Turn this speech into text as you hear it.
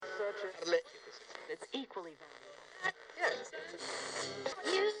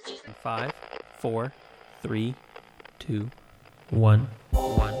5, 4, 3, 2, 1,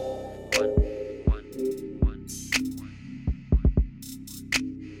 1.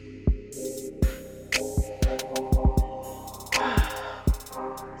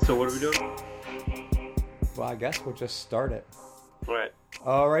 So what are we doing? Well, I guess we'll just start it. All right.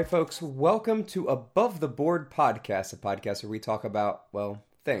 All right, folks. Welcome to Above the Board Podcast, a podcast where we talk about, well,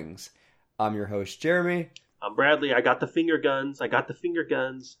 things. I'm your host, Jeremy. I'm Bradley. I got the finger guns.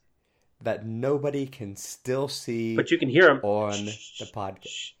 That nobody can still see. But you can hear them on the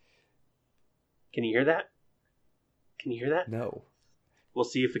podcast. Can you hear that? Can you hear that? No. We'll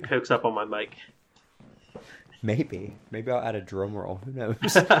see if it hooks up on my mic. Maybe I'll add a drum roll. Who knows?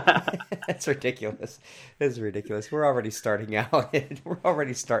 That's ridiculous. It's ridiculous. We're already starting out. We're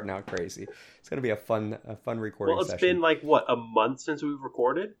already starting out crazy. It's going to be a fun recording Well, it's session. been like, what, a month since we've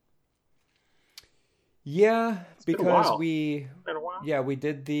recorded? Yeah, because we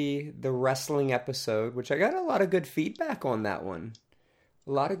did the wrestling episode, which I got a lot of good feedback on that one.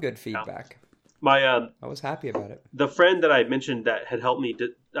 A lot of good feedback. Yeah. I was happy about it. The friend that I mentioned that had helped me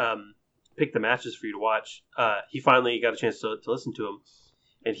pick the matches for you to watch, he finally got a chance to listen to him,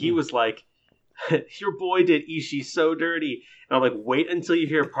 and he was like, "Your boy did Ishii so dirty," and I'm like, "Wait until you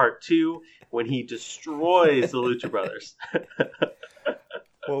hear part 2 when he destroys the Lucha Brothers."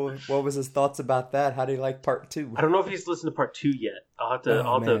 What was his thoughts about that? How do you like part 2? I don't know if he's listened to part 2 yet. I'll have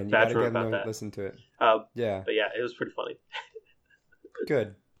to badger him about that. Listen to it. Yeah, but yeah, it was pretty funny.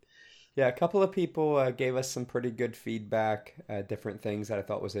 Good. Yeah, a couple of people gave us some pretty good feedback, different things that I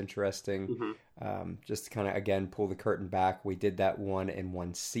thought was interesting. Mm-hmm. Just to kind of, again, pull the curtain back. We did that one in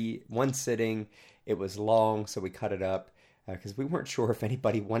one sitting. It was long, so we cut it up because we weren't sure if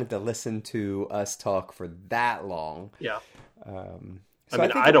anybody wanted to listen to us talk for that long. Yeah. So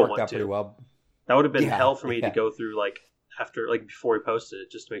I don't want to. Pretty well. That would have been hell for me to go through before we posted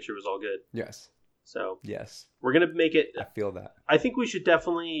it, just to make sure it was all good. Yes. So yes, we're gonna make it. I feel that. I think we should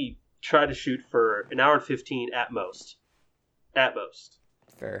definitely try to shoot for an hour and 15 at most. At most.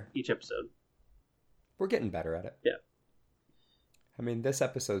 Fair. Each episode. We're getting better at it. Yeah. I mean, this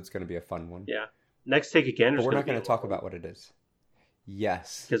episode's going to be a fun one. Yeah. Next Take Again. But we're not going to talk about what it is.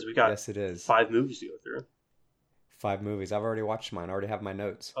 Yes. Because we got it is. 5 movies to go through. 5 movies. I've already watched mine. I already have my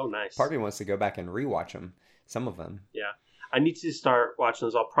notes. Oh, nice. Part of me wants to go back and rewatch them. Some of them. Yeah. I need to start watching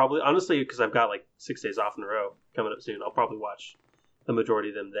those. I'll probably, honestly, because I've got 6 days off in a row coming up soon, I'll probably watch the majority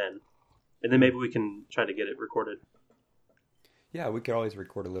of them then. And then maybe we can try to get it recorded. Yeah, we could always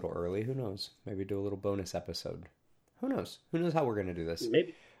record a little early. Who knows? Maybe do a little bonus episode. Who knows? Who knows how we're going to do this?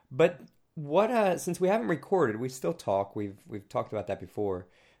 Maybe. But since we haven't recorded, we still talk. We've talked about that before.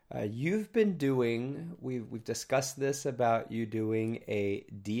 You've been doing. We've discussed this about you doing a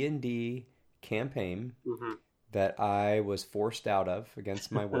D&D campaign that I was forced out of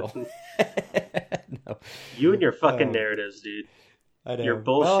against my will. No. You and your fucking narratives, dude. I know. Your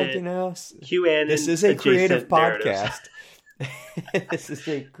bullshit. Well, QAnon. This is a creative podcast. This is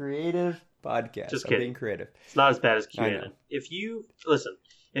a creative podcast. Just kidding. I'm being creative. It's not as bad as QAnon.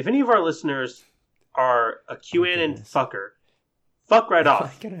 If any of our listeners are a QAnon fucker, fuck right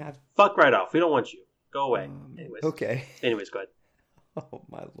off. Fuck right off. We don't want you. Go away. Anyways. Okay. Anyways, go ahead. Oh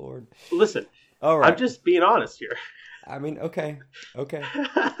my lord. Listen. All right. I'm just being honest here. I mean, okay.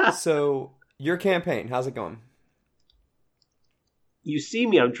 So your campaign, how's it going? You see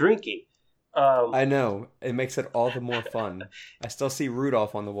me, I'm drinking. I know. It makes it all the more fun. I still see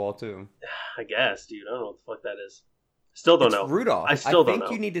Rudolph on the wall, too. I guess, dude. I don't know what the fuck that is. Still don't know. Rudolph. I still don't know. I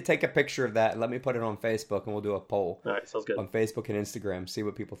think you need to take a picture of that and let me put it on Facebook, and we'll do a poll. All right, sounds good. On Facebook and Instagram. See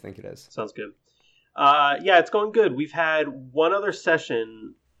what people think it is. Sounds good. Yeah, it's going good. We've had one other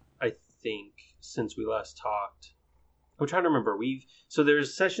session, I think, since we last talked. I'm trying to remember. So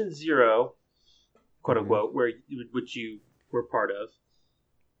there's session 0, quote unquote, which you were part of.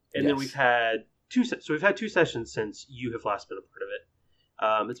 And then we've had 2 so we've had 2 sessions since you have last been a part of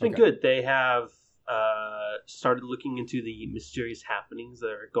it. It's been good. They have started looking into the mysterious happenings that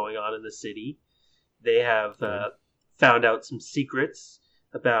are going on in the city. They have found out some secrets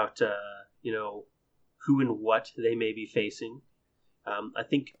about who and what they may be facing. I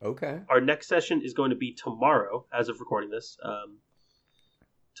think our next session is going to be tomorrow, as of recording this.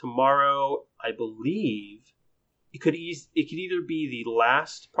 Tomorrow, I believe, it could either be the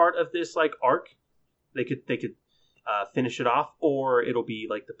last part of this arc. They could finish it off, or it'll be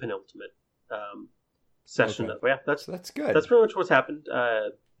the penultimate session. Okay. That's good. That's pretty much what's happened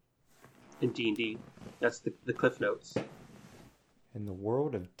in D&D. That's the cliff notes. In the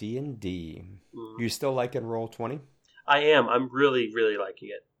world of D&D, you still liking Roll20? I am. I'm really, really liking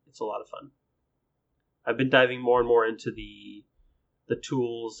it. It's a lot of fun. I've been diving more and more into the the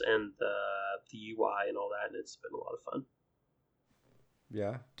tools and the UI and all that, and it's been a lot of fun.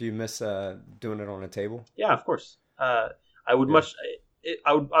 Yeah. Do you miss doing it on a table? Yeah, of course. I would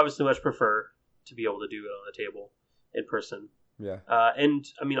I would obviously much prefer to be able to do it on a table in person. Yeah. And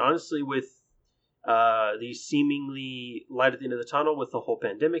I mean, honestly, with the seemingly light at the end of the tunnel with the whole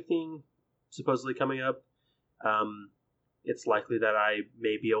pandemic thing supposedly coming up, it's likely that I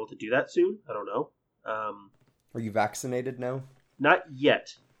may be able to do that soon. I don't know. Are you vaccinated now? Not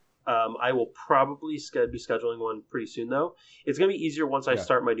yet. I will probably be scheduling one pretty soon, though. It's going to be easier once I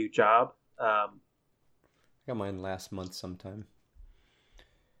start my new job. I got mine last month sometime.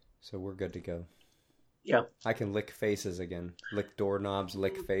 So we're good to go. Yeah. I can lick faces again. Lick doorknobs,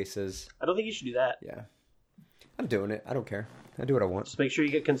 lick faces. I don't think you should do that. Yeah. I'm doing it. I don't care. I do what I want. Just make sure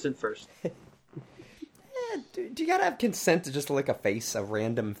you get consent first. Do you gotta have consent to just lick a face, a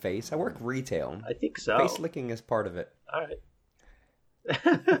random face? I work retail. I think so. Face licking is part of it. All right.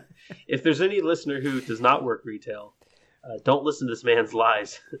 If there's any listener who does not work retail, don't listen to this man's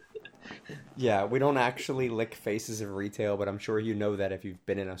lies. Yeah, we don't actually lick faces in retail, but I'm sure you know that if you've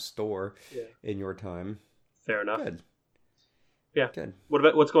been in a store in your time. Fair enough. Good. Yeah. Good.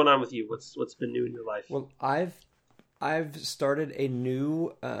 What's going on with you? What's been new in your life? Well, I've started a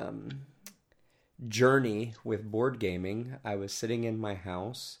new journey with board gaming. I was sitting in my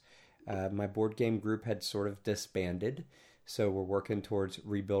house. My board game group had sort of disbanded, so we're working towards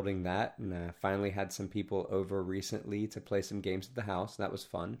rebuilding that, and finally had some people over recently to play some games at the house. That was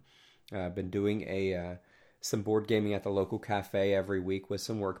fun. I've been doing some board gaming at the local cafe every week with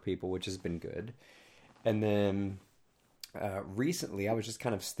some work people, which has been good. And then recently I was just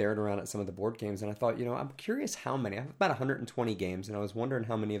kind of staring around at some of the board games, and I thought, I'm curious how many. I have about 120 games, and I was wondering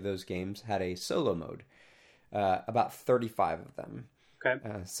how many of those games had a solo mode. About 35 of them. Okay.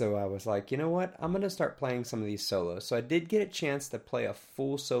 So I was like, you know what? I'm going to start playing some of these solos. So I did get a chance to play a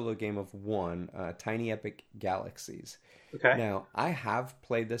full solo game of one, Tiny Epic Galaxies. Okay. Now, I have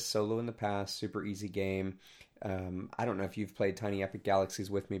played this solo in the past, super easy game. I don't know if you've played Tiny Epic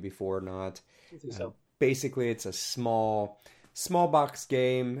Galaxies with me before or not. I think so. Basically, it's a small box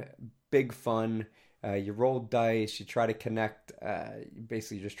game, big fun. You roll dice, you try to connect,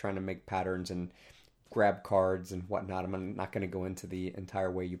 basically just trying to make patterns and grab cards and whatnot. I'm not going to go into the entire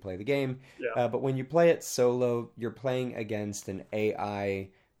way you play the game. Yeah. But when you play it solo, you're playing against an AI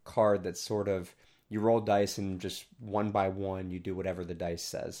card that's sort of, you roll dice and just one by one, you do whatever the dice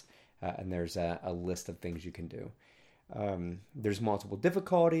says. And there's a list of things you can do. There's multiple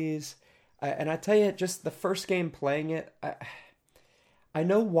difficulties. And I tell you, just the first game playing it, I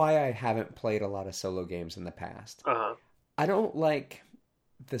know why I haven't played a lot of solo games in the past. Uh-huh. I don't like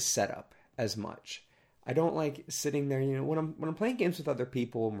the setup as much. I don't like sitting there, when I'm playing games with other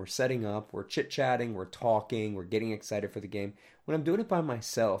people and we're setting up, we're chit-chatting, we're talking, we're getting excited for the game. When I'm doing it by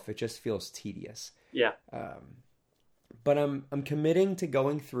myself, it just feels tedious. Yeah. But I'm committing to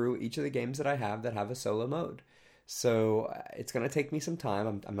going through each of the games that I have that have a solo mode. So it's going to take me some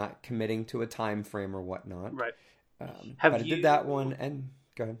time. I'm not committing to a time frame or whatnot. Right. But I did that one, and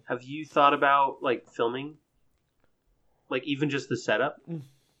go ahead. Have you thought about filming? Even just the setup?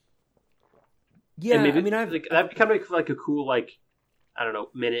 Yeah, and maybe, I mean, that'd be kind of like a cool, I don't know,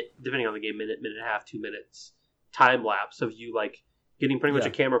 minute, depending on the game, minute and a half, 2 minutes time lapse of you getting pretty much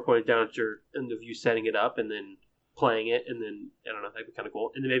a camera pointed down at your end of you setting it up and then playing it, and then I don't know, that'd be kind of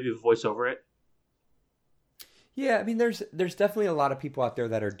cool. And then maybe voice over it. Yeah, I mean, there's definitely a lot of people out there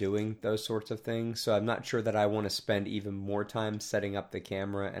that are doing those sorts of things. So I'm not sure that I want to spend even more time setting up the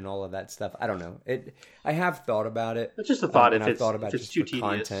camera and all of that stuff. I don't know. I have thought about it. It's just a thought. I've thought about it's just too for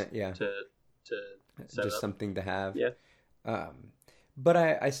tedious content, yeah, to set just up. something to have. Yeah. But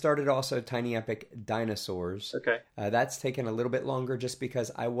I started also Tiny Epic Dinosaurs. Okay. That's taken a little bit longer just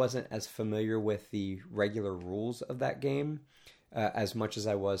because I wasn't as familiar with the regular rules of that game as much as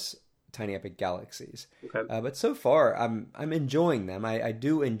I was Tiny Epic Galaxies. Okay. But so far, I'm enjoying them. I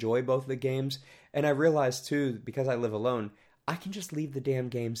do enjoy both the games, and I realize too, because I live alone, I can just leave the damn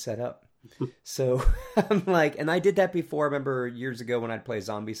game set up. So I'm and I did that before. I remember years ago when I'd play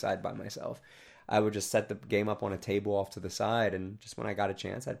Zombicide by myself. I would just set the game up on a table off to the side, and just when I got a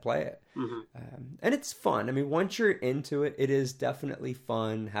chance, I'd play it. Mm-hmm. And it's fun. I mean, once you're into it, it is definitely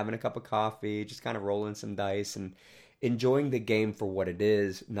fun. Having a cup of coffee, just kind of rolling some dice, and enjoying the game for what it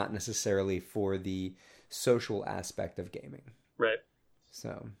is, not necessarily for the social aspect of gaming. Right.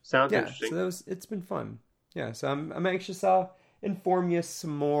 So sounds interesting. So it's been fun. Yeah. So I'm anxious. I'll inform you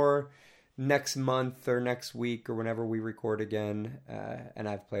some more next month or next week or whenever we record again. And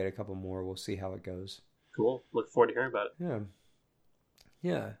I've played a couple more. We'll see how it goes. Cool. Look forward to hearing about it. Yeah.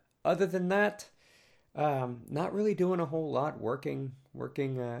 Yeah. Other than that, Not really doing a whole lot. Working.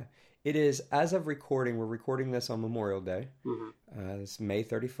 It is, as of recording, we're recording this on Memorial Day. It's May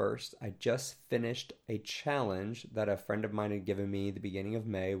 31st. I just finished a challenge that a friend of mine had given me the beginning of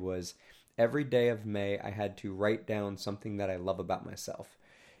May. Was every day of May I had to write down something that I love about myself.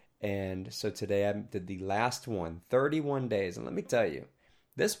 And so today I did the last one, 31 days. And let me tell you,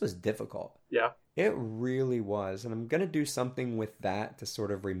 this was difficult. Yeah. It really was. And I'm going to do something with that to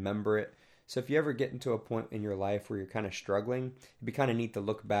sort of remember it. So if you ever get into a point in your life where you're kind of struggling, it'd be kind of neat to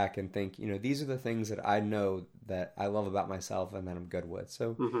look back and think, these are the things that I know that I love about myself and that I'm good with.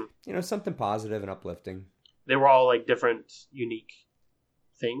 So, something positive and uplifting. They were all like different, unique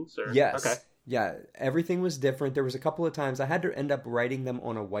things? Or? Yes. Okay. Yeah, everything was different. There was a couple of times I had to end up writing them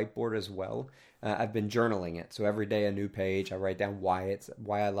on a whiteboard as well. I've been journaling it. So every day a new page, I write down why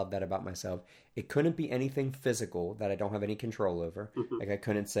I love that about myself. It couldn't be anything physical that I don't have any control over. Like I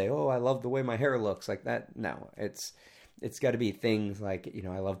couldn't say, "Oh, I love the way my hair looks," like that. No, it's got to be things like,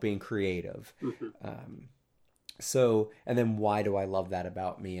 I love being creative. So, and then why do I love that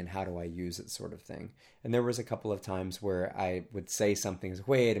about me and how do I use it, sort of thing. And there was a couple of times where I would say something,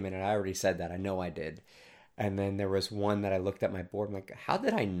 wait a minute, I already said that. I know I did. And then there was one that I looked at my board, I'm like, how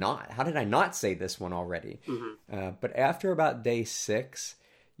did I not say this one already? But after about day 6,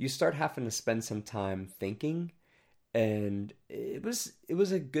 you start having to spend some time thinking. And it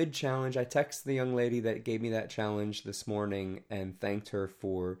was a good challenge. I texted the young lady that gave me that challenge this morning and thanked her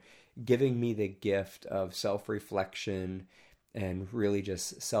for giving me the gift of self-reflection and really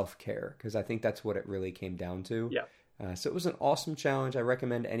just self-care, because I think that's what it really came down to. Yeah. So it was an awesome challenge. I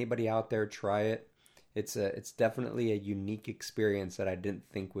recommend anybody out there try it. It's definitely a unique experience that I didn't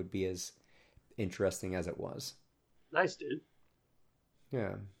think would be as interesting as it was. Nice, dude.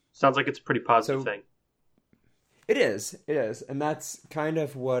 Yeah. Sounds like it's a pretty positive thing. It is. And that's kind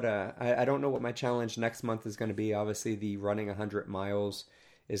of what, I don't know what my challenge next month is going to be. Obviously, the running 100 miles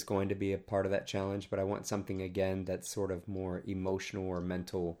is going to be a part of that challenge, but I want something, again, that's sort of more emotional or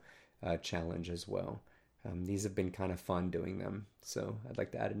mental challenge as well. These have been kind of fun doing them, so I'd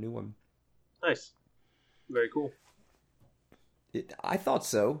like to add a new one. Nice. Very cool. I thought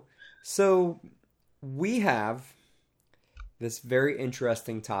so. So we have this very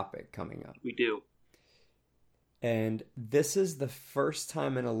interesting topic coming up. We do. And this is the first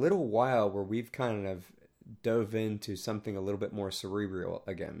time in a little while where we've kind of dove into something a little bit more cerebral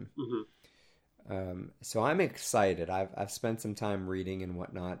again. So I'm excited. I've spent some time reading and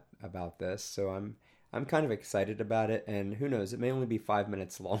whatnot about this, so I'm kind of excited about it. And who knows? It may only be 5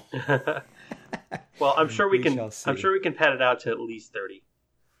 minutes long. Well, I'm sure we can. See. I'm sure we can pad it out to at least 30.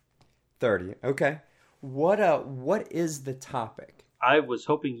 30. Okay. What is the topic? I was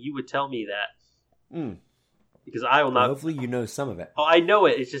hoping you would tell me that. Because I will not. Hopefully, you know some of it. Oh, I know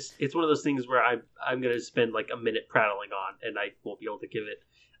it. It's one of those things where I'm going to spend like a minute prattling on, and I won't be able to give it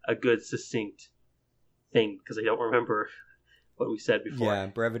a good succinct thing because I don't remember what we said before. Yeah,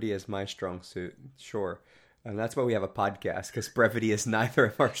 brevity is my strong suit. Sure, and that's why we have a podcast, because brevity is neither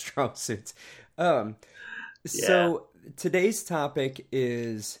of our strong suits. So today's topic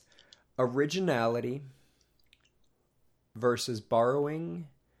is originality versus borrowing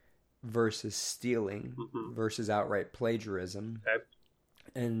versus stealing versus outright plagiarism,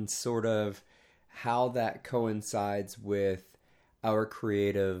 and sort of how that coincides with our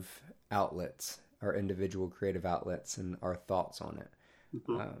creative outlets, our individual creative outlets, and our thoughts on it.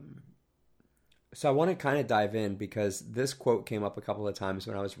 So I want to kind of dive in because this quote came up a couple of times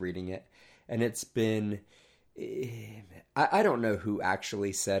when I was reading it, and it's been, I don't know who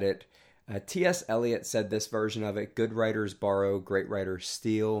actually said it. T.S. Eliot said this version of it: good writers borrow, great writers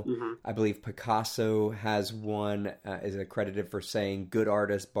steal. I believe Picasso has one, is accredited for saying good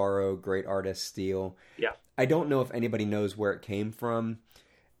artists borrow, great artists steal. Yeah. I don't know if anybody knows where it came from.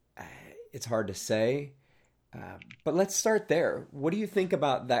 It's hard to say. But let's start there. What do you think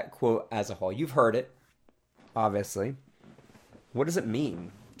about that quote as a whole? You've heard it, obviously. What does it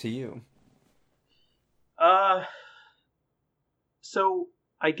mean to you? So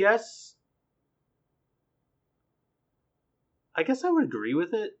I guess I would agree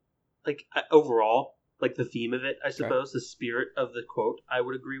with it. Like overall, like the theme of it, I suppose, the spirit of the quote, I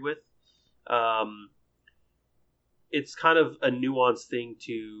would agree with. It's kind of a nuanced thing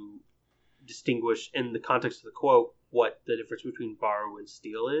to distinguish in the context of the quote what the difference between borrow and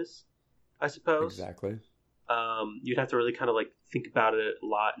steal is, I suppose. Exactly. You'd have to really kind of like think about it a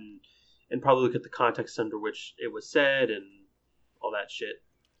lot and probably look at the context under which it was said and all that shit.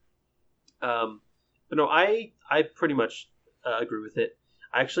 But no, I pretty much agree with it.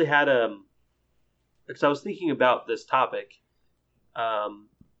 I actually had because I was thinking about this topic,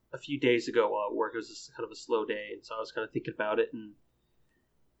 a few days ago while at work. It was just kind of a slow day, and so I was kind of thinking about it. And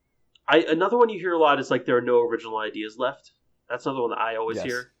another one you hear a lot is like there are no original ideas left. That's another one that I always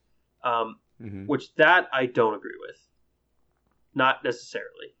hear, which that I don't agree with. Not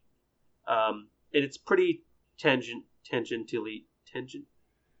necessarily. And it's pretty tangentially.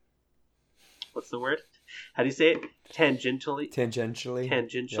 What's the word? How do you say it? Tangentially.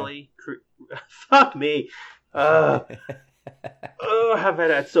 Yeah. Fuck me. I haven't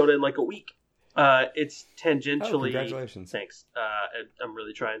had that soda in like a week. It's tangentially. Oh, congratulations! Thanks. I'm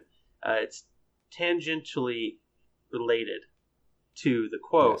really trying. It's tangentially related to the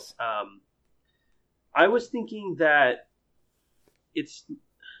quote. Yes. I was thinking that it's.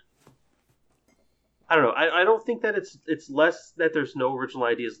 I don't know. I don't think that it's less that there's no original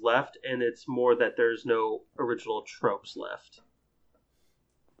ideas left, and it's more that there's no original tropes left.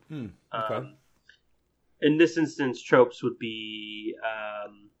 Okay. In this instance, tropes would be,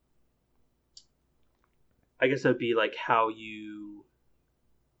 I guess it would be like how you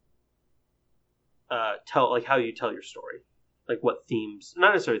how you tell your story, like what themes,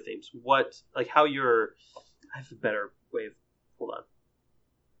 not necessarily themes, like how you're. I have a better way of. Hold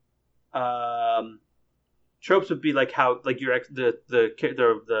on. Tropes would be like how, like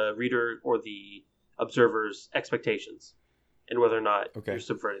the reader or the observer's expectations, and whether or not you're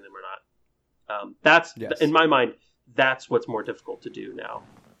subverting them or not. That's in my mind. That's what's more difficult to do now.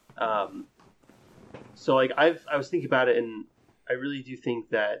 So like I was thinking about it, and I really do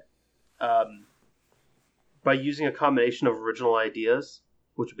think that by using a combination of original ideas,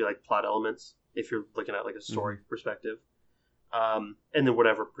 which would be like plot elements, if you're looking at like a story perspective, and then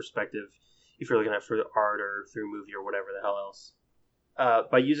whatever perspective. If you're looking at through art or through movie or whatever the hell else.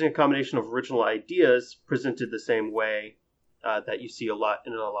 By using a combination of original ideas presented the same way that you see a lot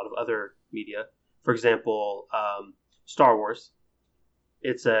in a lot of other media. For example, Star Wars.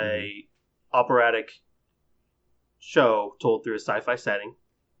 It's a operatic show told through a sci-fi setting,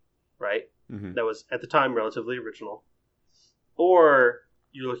 right? That was, at the time, relatively original. Or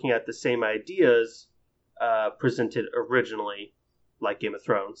you're looking at the same ideas presented originally, like Game of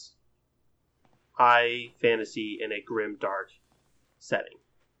Thrones. High fantasy in a grim, dark setting.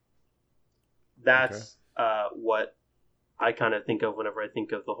 That's what I kind of think of whenever I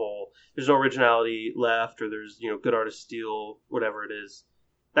think of the whole. There's no originality left, or there's good artists steal whatever it is.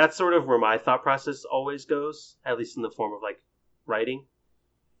 That's sort of where my thought process always goes, at least in the form of like writing,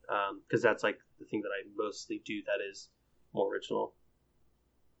 because that's like the thing that I mostly do that is more original.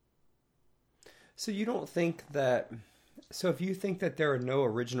 So you don't think that. So if you think that there are no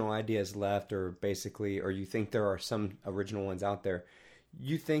original ideas left, or you think there are some original ones out there,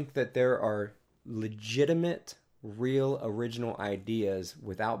 you think that there are legitimate, real original ideas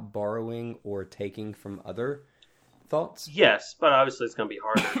without borrowing or taking from other thoughts? Yes, but obviously it's going to be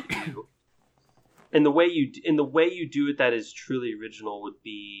harder to do. And the way you do it that is truly original would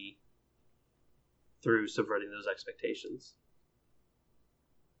be through subverting those expectations.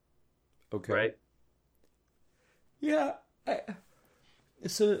 Okay. Right? Yeah,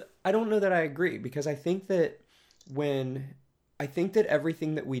 so I don't know that I agree, because I think that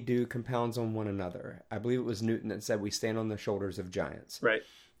everything that we do compounds on one another. I believe it was Newton that said we stand on the shoulders of giants. Right.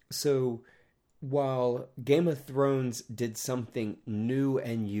 So while Game of Thrones did something new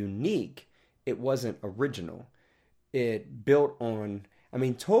and unique, it wasn't original. It built on,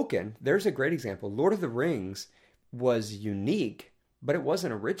 Tolkien, there's a great example. Lord of the Rings was unique, but it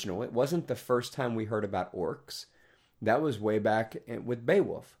wasn't original. It wasn't the first time we heard about orcs. That was way back with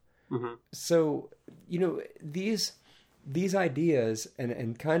Beowulf. So, these ideas,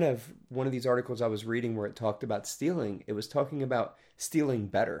 and kind of one of these articles I was reading where it talked about stealing, it was talking about stealing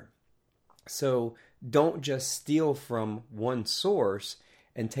better. So don't just steal from one source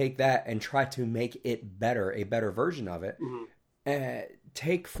and take that and try to make it better, a better version of it.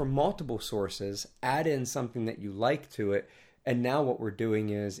 Take from multiple sources, add in something that you like to it. And now what we're doing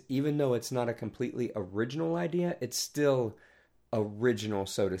is, even though it's not a completely original idea, it's still original,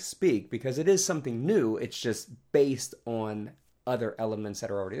 so to speak, because it is something new. It's just based on other elements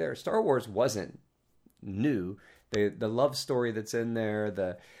that are already there. Star Wars wasn't new. The love story that's in there,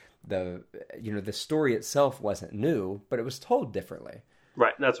 the story itself wasn't new, but it was told differently.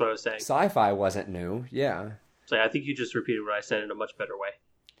 Right, that's what I was saying. Sci-fi wasn't new, yeah. So I think you just repeated what I said in a much better way.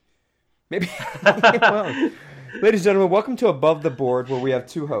 Maybe. Well, ladies and gentlemen, welcome to Above the Board, where we have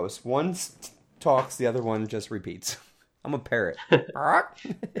two hosts. One talks, the other one just repeats. I'm a parrot.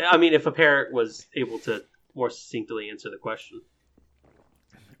 If a parrot was able to more succinctly answer the question.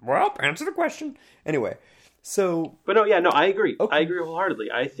 Well, answer the question. Anyway, so... But no, I agree. Okay. I agree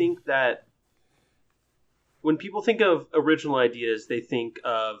wholeheartedly. I think that when people think of original ideas, they think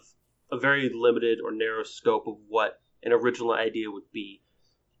of a very limited or narrow scope of what an original idea would be.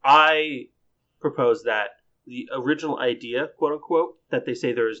 I propose that the original idea, quote unquote, that they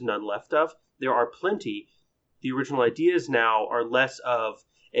say there is none left of, there are plenty. The original ideas now are less of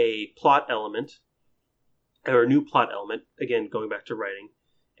a plot element or a new plot element, again, going back to writing,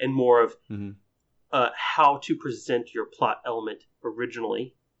 and more of how to present your plot element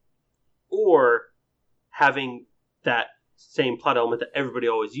originally, or having that same plot element that everybody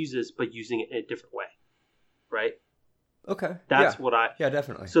always uses, but using it in a different way, right? Okay. That's what I... Yeah,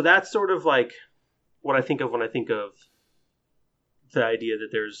 definitely. So that's sort of like what I think of when I think of the idea that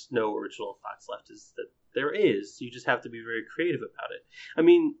there's no original thoughts left, is that there is. You just have to be very creative about it. I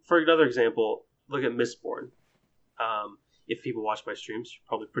mean, for another example, look at Mistborn. If people watch my streams, you're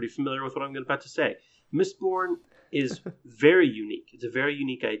probably pretty familiar with what I'm about to say. Mistborn is very unique. It's a very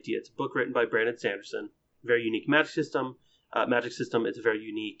unique idea. It's a book written by Brandon Sanderson. Very unique magic system. It's a very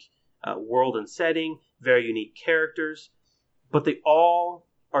unique world and setting. Very unique characters. But they all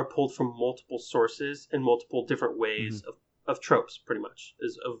are pulled from multiple sources and multiple different ways of tropes, pretty much,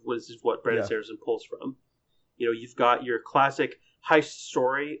 is what Brandon Sanderson pulls from. You know, you've got your classic heist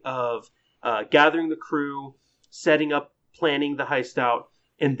story of gathering the crew, setting up, planning the heist out,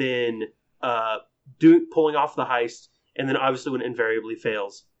 and then pulling off the heist, and then obviously when it invariably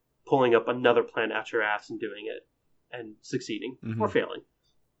fails, pulling up another plan at your ass and doing it and succeeding or failing.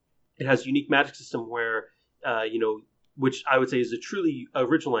 It has a unique magic system where, which I would say is a truly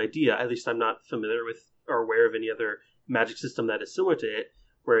original idea. At least I'm not familiar with or aware of any other magic system that is similar to it,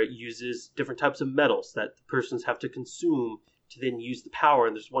 where it uses different types of metals that the persons have to consume to then use the power,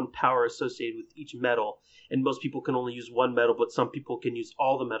 and there's one power associated with each metal, and most people can only use one metal, but some people can use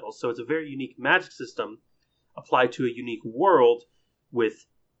all the metals. So it's a very unique magic system applied to a unique world with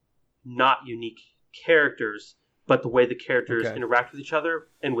not unique characters, but the way the characters interact with each other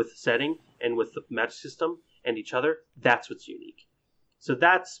and with the setting and with the magic system and each other, that's what's unique. So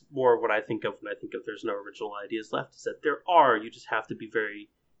that's more of what I think of when I think of there's no original ideas left, is that there are, you just have to be very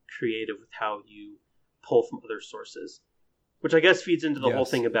creative with how you pull from other sources. Which I guess feeds into the whole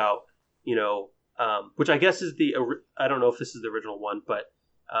thing about, which I guess is I don't know if this is the original one, but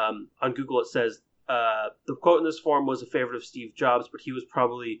on Google it says, the quote in this form was a favorite of Steve Jobs, but he was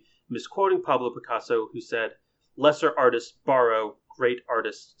probably misquoting Pablo Picasso, who said, lesser artists borrow, great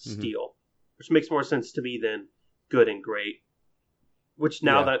artists steal. Which makes more sense to me than good and great. Which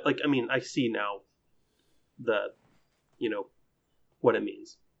now that, I see now what it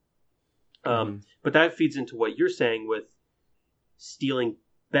means. But that feeds into what you're saying with stealing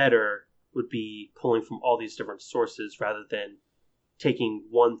better would be pulling from all these different sources rather than taking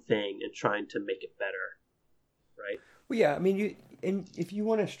one thing and trying to make it better, right? Well, yeah, I mean, if you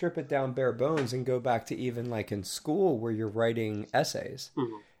want to strip it down bare bones and go back to even like in school where you're writing essays,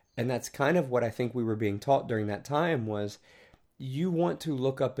 and that's kind of what I think we were being taught during that time, was you want to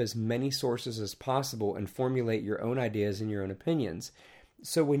look up as many sources as possible and formulate your own ideas and your own opinions.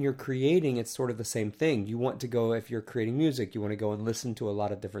 So when you're creating, it's sort of the same thing. You want to go, if you're creating music, you want to go and listen to a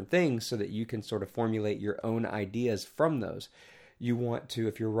lot of different things so that you can sort of formulate your own ideas from those. You want to,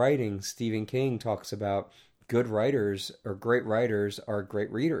 if you're writing, Stephen King talks about good writers or great writers are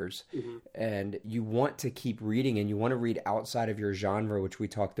great readers. And you want to keep reading, and you want to read outside of your genre, which we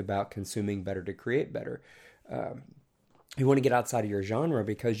talked about, consuming better to create better. You want to get outside of your genre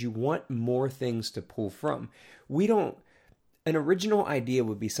because you want more things to pull from. An original idea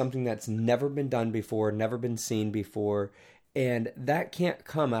would be something that's never been done before, never been seen before, and that can't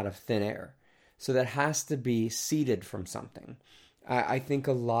come out of thin air. So that has to be seeded from something. I think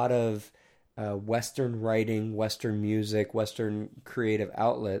a lot of Western writing, Western music, Western creative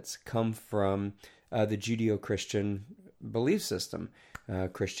outlets come from the Judeo-Christian belief system.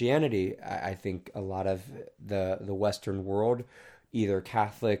 Christianity, I think a lot of the Western world, either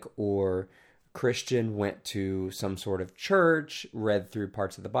Catholic or Christian, went to some sort of church, read through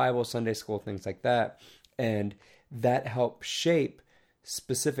parts of the Bible, Sunday school, things like that. And that helped shape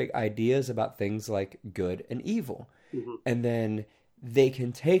specific ideas about things like good and evil. And then they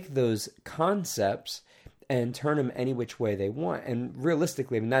can take those concepts and turn them any which way they want. And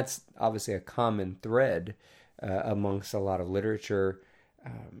realistically, I mean, that's obviously a common thread amongst a lot of literature.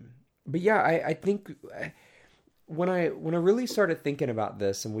 But yeah, I think when I really started thinking about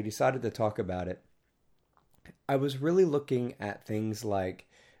this and we decided to talk about it, I was really looking at things like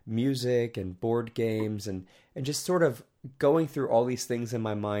music and board games and just sort of going through all these things in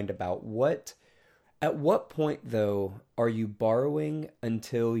my mind about at what point, though, are you borrowing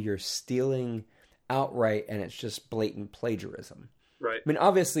until you're stealing outright and it's just blatant plagiarism? Right. I mean,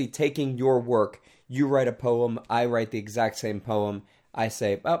 obviously, taking your work, you write a poem, I write the exact same poem, I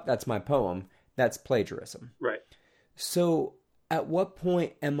say, oh, that's my poem. That's plagiarism. Right. So at what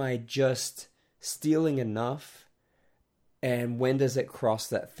point am I just stealing enough, and when does it cross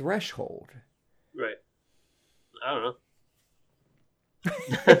that threshold? Right. I don't know.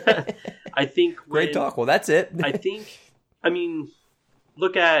 I think Great talk. Well, that's it.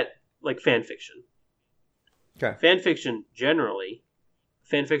 Look at like fan fiction. Okay. Fan fiction generally,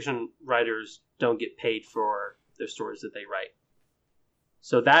 fan fiction writers don't get paid for the stories that they write.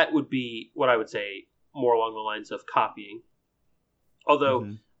 So that would be what I would say more along the lines of copying.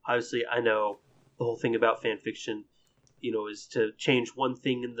 Although, obviously, I know the whole thing about fan fiction, is to change one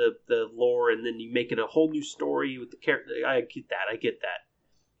thing in the lore and then you make it a whole new story with the character. I get that.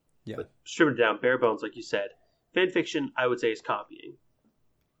 Yeah. But stripping it down, bare bones, like you said, fan fiction, I would say, is copying.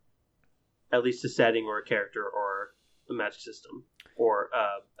 At least a setting or a character or a magic system or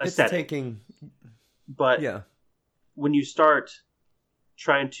a setting. But when you start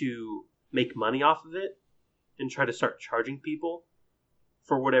trying to make money off of it and try to start charging people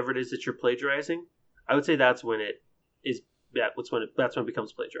for whatever it is that you're plagiarizing, I would say that's when it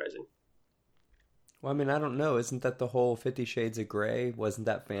becomes plagiarizing. Well, I mean, I don't know. Isn't that the whole 50 Shades of Grey? Wasn't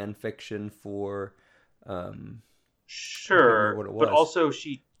that fan fiction for... Sure, what it was. But also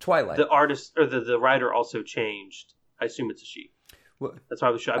Twilight. The artist or the writer also changed. I assume it's a she. Well, that's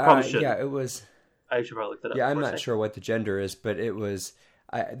probably should. I probably should. Yeah, it was. I should probably look that up. Yeah, I'm not sure what the gender is, but it was.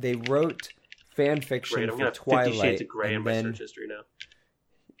 they wrote fan fiction Great, I'm for gonna Twilight. 50 Shades of Grey in my search history now.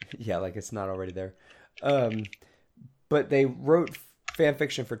 Yeah, like it's not already there. But they wrote fan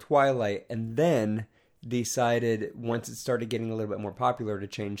fiction for Twilight, and then decided once it started getting a little bit more popular to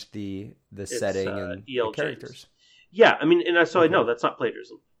change the setting and the characters. James. Yeah, I mean, and so I know that's not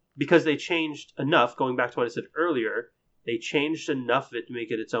plagiarism because they changed enough. Going back to what I said earlier, they changed enough of it to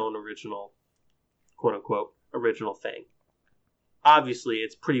make it its own original, quote unquote, original thing. Obviously,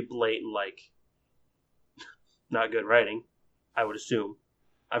 it's pretty blatant, like not good writing. I would assume.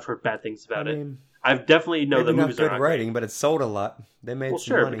 I've heard bad things about it. I've definitely know the movies not good are not writing, great. But it sold a lot. They made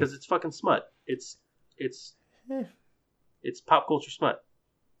some money. Because it's fucking smut. It's pop culture smut,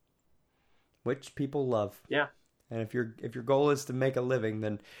 which people love. Yeah. And if your goal is to make a living,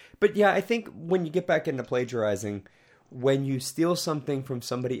 then... But yeah, I think when you get back into plagiarizing, when you steal something from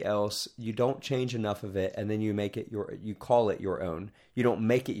somebody else, you don't change enough of it, and then you make it you call it your own. You don't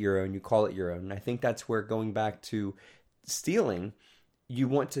make it your own, you call it your own. And I think that's where, going back to stealing, you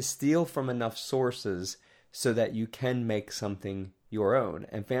want to steal from enough sources so that you can make something your own.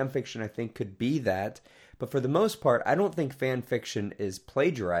 And fan fiction, I think, could be that. But for the most part, I don't think fan fiction is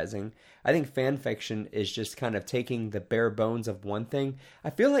plagiarizing. I think fan fiction is just kind of taking the bare bones of one thing. I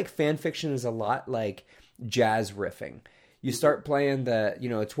feel like fan fiction is a lot like jazz riffing. You start playing a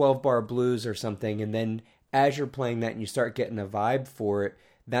 12-bar blues or something, and then as you're playing that and you start getting a vibe for it,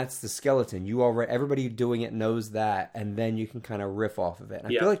 that's the skeleton. Everybody doing it knows that, and then you can kind of riff off of it.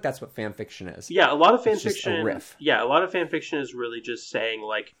 And I feel like that's what fan fiction is. Yeah, a lot of fan fiction. Just a riff. Yeah, a lot of fan fiction is really just saying,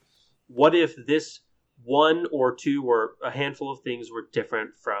 like, what if this one or two or a handful of things were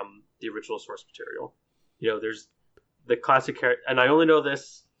different from the original source material? There's the classic character, and I only know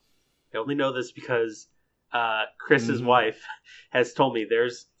this because Chris's wife has told me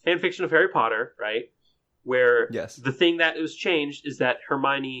there's fan fiction of Harry Potter, right? Where the thing that was changed is that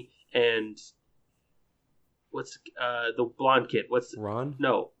Hermione and what's the blonde kid? What's Ron?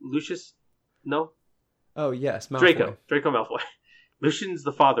 No, Lucius. No. Oh yes, Malfoy. Draco Malfoy. Lucian's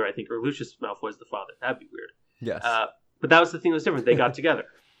the father, I think, or Lucius Malfoy's the father. That'd be weird. Yes. But that was the thing that was different. They got together,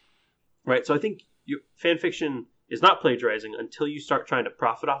 right? So I think fan fiction is not plagiarizing until you start trying to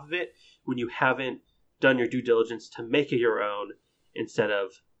profit off of it when you haven't done your due diligence to make it your own instead of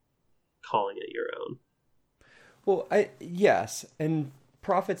calling it your own. Well, yes, and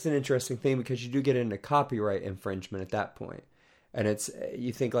profit's an interesting thing because you do get into copyright infringement at that point. And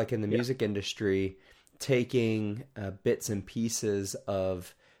you think like in the music industry, taking bits and pieces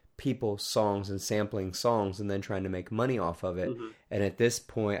of people's songs and sampling songs and then trying to make money off of it. Mm-hmm. And at this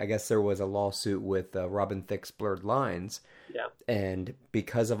point, I guess there was a lawsuit with Robin Thicke's Blurred Lines. Yeah. And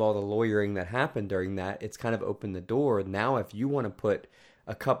because of all the lawyering that happened during that, it's kind of opened the door. Now, if you want to put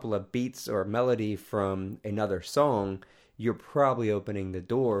a couple of beats or melody from another song, you're probably opening the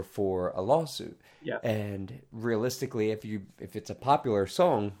door for a lawsuit. Yeah. And realistically, if it's a popular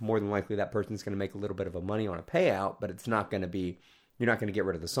song, more than likely that person's going to make a little bit of a money on a payout, but it's not going to be, you're not going to get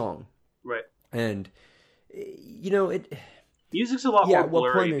rid of the song. Right. And music's a lot more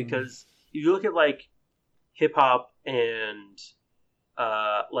blurry because if you look at like hip hop and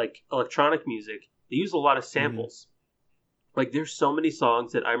like electronic music, they use a lot of samples Like, there's so many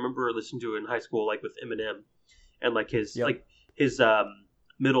songs that I remember listening to in high school, like with Eminem, and like his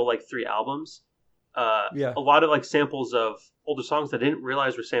middle like 3 albums. A lot of like samples of older songs that I didn't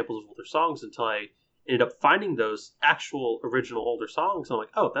realize were samples of older songs until I ended up finding those actual original older songs. I'm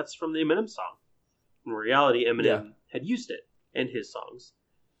like, oh, that's from the Eminem song. In reality, Eminem had used it in his songs.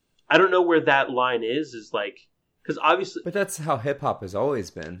 I don't know where that line is like, because obviously, but that's how hip hop has always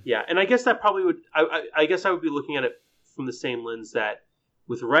been. Yeah, and I guess that probably would. I guess I would be looking at it from the same lens that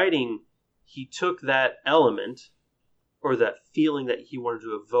with writing, he took that element or that feeling that he wanted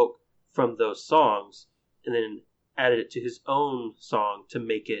to evoke from those songs and then added it to his own song to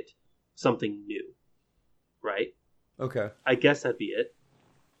make it something new. Right? Okay. I guess that'd be it.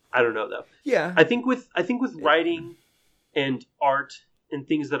 I don't know though. Yeah. I think with writing and art and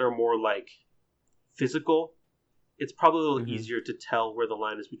things that are more like physical, it's probably a little easier to tell where the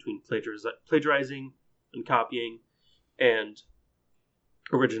line is between plagiarizing and copying and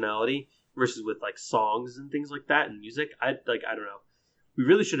originality versus with like songs and things like that and music. I don't know. We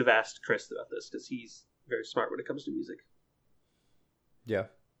really should have asked Chris about this because he's very smart when it comes to music. Yeah.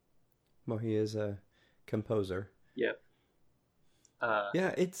 Well, he is a composer. Yeah.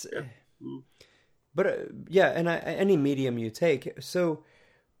 It's... Yeah. But, and any medium you take. So,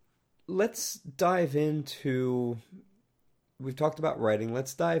 let's dive into... We've talked about writing.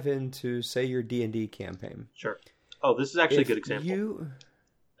 Let's dive into, say, your D&D campaign. Sure. Oh, this is actually a good example.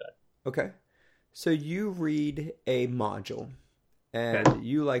 Okay. So, you read a module, and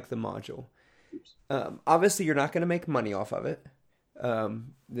you like the module. Obviously, you're not going to make money off of it.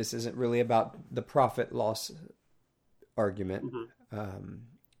 This isn't really about the profit-loss argument.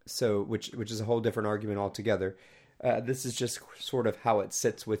 Which is a whole different argument altogether. This is just sort of how it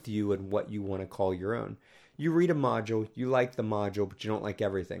sits with you and what you want to call your own. You read a module, you like the module, but you don't like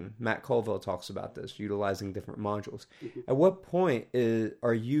everything. Matt Colville talks about this, utilizing different modules. At what point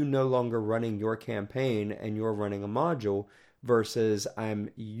are you no longer running your campaign and you're running a module versus I'm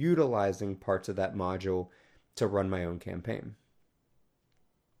utilizing parts of that module to run my own campaign?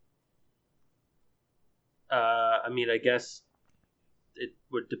 I mean, I guess it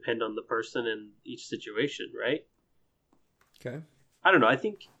would depend on the person and each situation, right? Okay. I don't know. I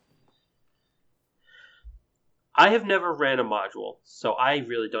think I have never ran a module, so I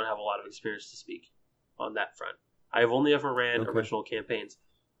really don't have a lot of experience to speak on that front. I've only ever ran original campaigns.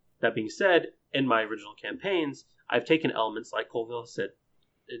 That being said, in my original campaigns, I've taken elements, like Colville said,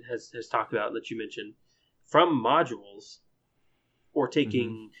 it has talked about, that you mentioned, from modules, or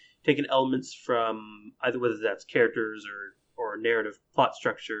taking elements from either, whether that's characters or narrative plot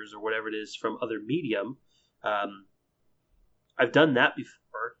structures or whatever it is, from other medium. I've done that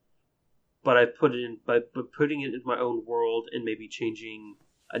before, but I've put it in by putting it into my own world and maybe changing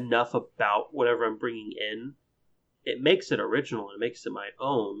enough about whatever I'm bringing in. It makes it original and it makes it my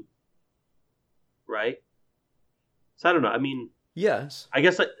own, right? So I don't know. I mean, yes. I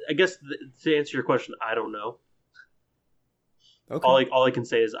guess to answer your question, I don't know. Okay. All I can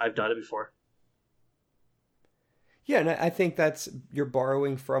say is I've done it before. Yeah, and I think you're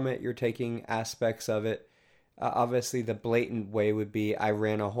borrowing from it. You're taking aspects of it. Obviously, the blatant way would be I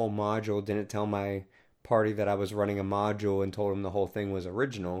ran a whole module, didn't tell my party that I was running a module, and told them the whole thing was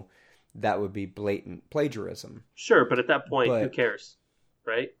original. That would be blatant plagiarism. Sure, but at that point, who cares,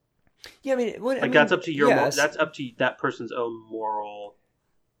 right? Yeah, I mean, that's up to your that's up to that person's own moral.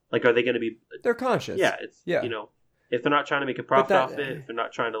 Like, are they going to be? They're conscious. Yeah, if they're not trying to make a profit off it, if they're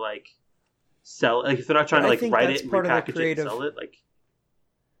not trying to like sell, like if they're not trying to like write it and repackage it and sell it, like.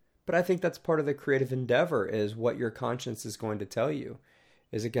 But I think that's part of the creative endeavor, is what your conscience is going to tell you.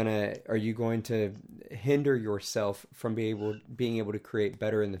 Are you going to hinder yourself from being able to create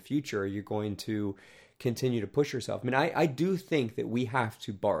better in the future? Are you going to continue to push yourself? I mean, I do think that we have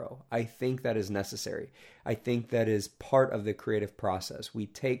to borrow. I think that is necessary. I think that is part of the creative process. We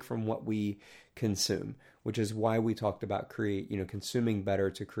take from what we consume, which is why we talked about consuming better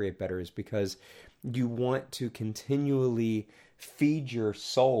to create better, is because you want to continually feed your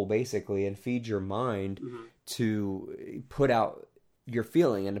soul, basically, and feed your mind to put out your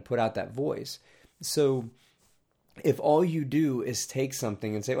feeling and to put out that voice. So if all you do is take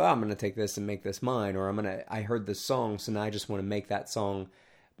something and say, well, I'm going to take this and make this mine, or I heard this song, so now I just want to make that song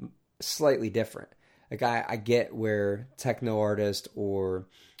slightly different. Like, I get where techno artists or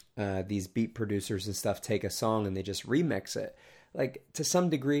these beat producers and stuff take a song and they just remix it. Like, to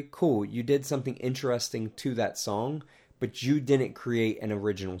some degree, cool, you did something interesting to that song, but you didn't create an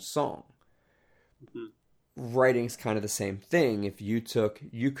original song. Writing's kind of the same thing. If you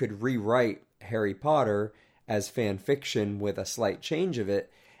could rewrite Harry Potter as fan fiction with a slight change of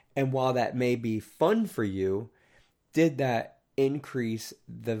it, and while that may be fun for you, did that increase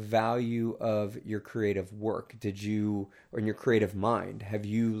the value of your creative work? Did you, or in your creative mind, have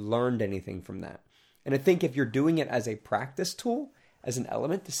you learned anything from that? And I think if you're doing it as a practice tool, as an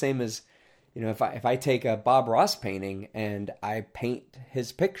element, the same as, if I take a Bob Ross painting and I paint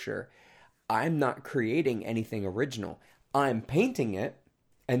his picture, I'm not creating anything original. I'm painting it,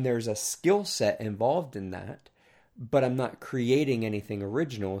 and there's a skill set involved in that, but I'm not creating anything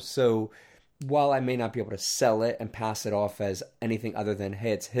original. So while I may not be able to sell it and pass it off as anything other than,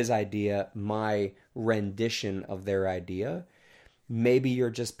 hey, it's his idea, my rendition of their idea, maybe you're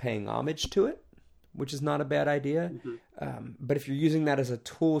just paying homage to it, which is not a bad idea. But if you're using that as a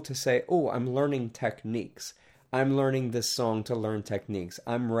tool to say, oh, I'm learning techniques. I'm learning this song to learn techniques.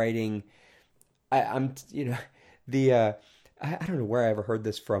 I'm writing, I don't know where I ever heard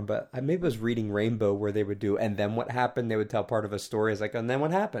this from, but I maybe was reading Rainbow where they would do, and then what happened? They would tell part of a story. It's like, and then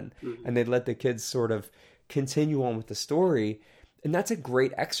what happened? And they'd let the kids sort of continue on with the story. And that's a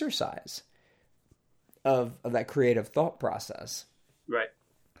great exercise of that creative thought process. Right.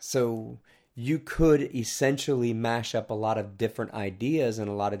 So you could essentially mash up a lot of different ideas and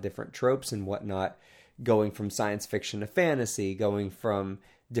a lot of different tropes and whatnot, going from science fiction to fantasy, going from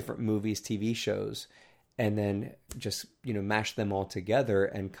different movies, TV shows, and then just, mash them all together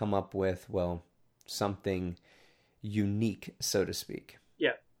and come up with, well, something unique, so to speak.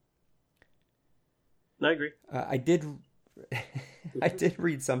 Yeah. I agree. I did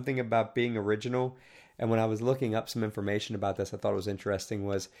read something about being original, and when I was looking up some information about this, I thought it was interesting,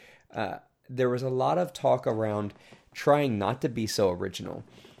 was there was a lot of talk around trying not to be so original.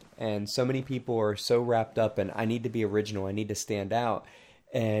 And so many people are so wrapped up in, I need to be original, I need to stand out.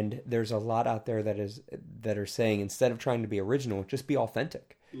 And there's a lot out there that are saying, instead of trying to be original, just be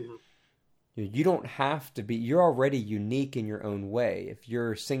authentic. You don't have to be, you're already unique in your own way. If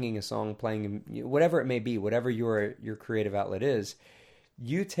you're singing a song, playing, whatever it may be, whatever your creative outlet is,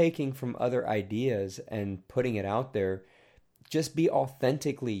 you taking from other ideas and putting it out there, just be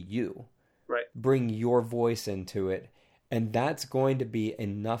authentically you. Right. Bring your voice into it. And that's going to be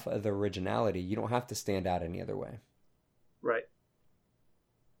enough of the originality. You don't have to stand out any other way. Right.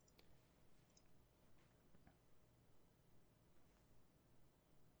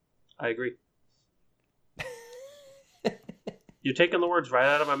 I agree. You're taking the words right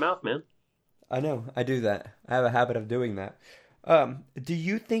out of my mouth, man. I know. I do that. I have a habit of doing that. Do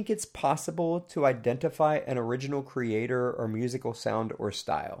you think it's possible to identify an original creator or musical sound or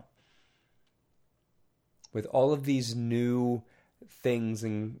style? With all of these new things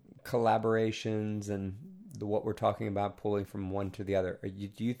and collaborations and what we're talking about, pulling from one to the other,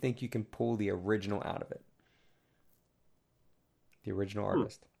 do you think you can pull the original out of it? The original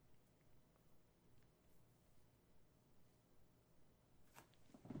artist?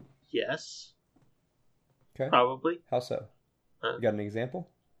 Yes. Okay. Probably. How so? You got an example?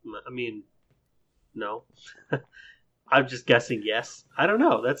 I mean, no. I'm just guessing yes. I don't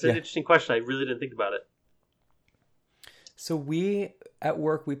know. That's an interesting question. I really didn't think about it. So at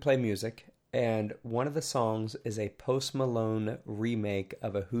work, we play music, and one of the songs is a Post Malone remake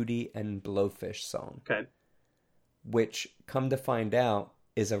of a Hootie and Blowfish song. Okay. Which, come to find out,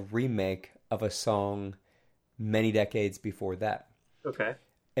 is a remake of a song many decades before that. Okay.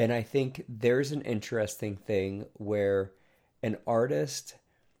 And I think there's an interesting thing where an artist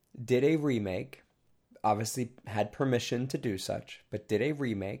did a remake, obviously had permission to do such, but did a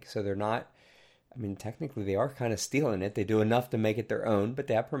remake, so they're not, technically they are kind of stealing it. They do enough to make it their own, but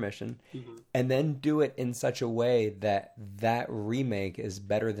they have permission. Mm-hmm. And then do it in such a way that that remake is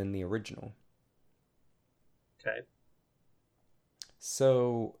better than the original. Okay.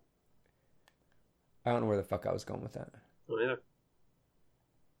 So, I don't know where the fuck I was going with that. I don't either.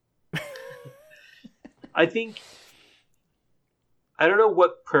 I don't know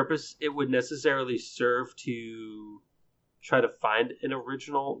what purpose it would necessarily serve to try to find the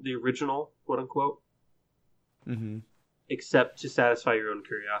original, quote unquote, except to satisfy your own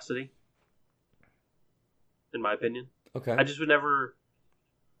curiosity, in my opinion. Okay. I just would never,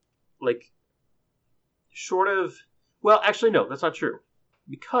 short of, well, actually, no, that's not true,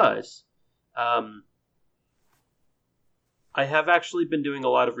 because I have actually been doing a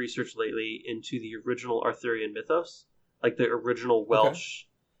lot of research lately into the original Arthurian mythos, like the original Welsh. Okay.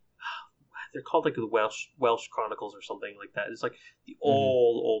 They're called the Welsh Chronicles or something like that. It's like the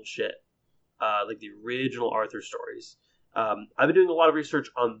old shit, like the original Arthur stories. I've been doing a lot of research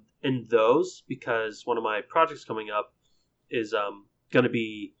in those because one of my projects coming up is going to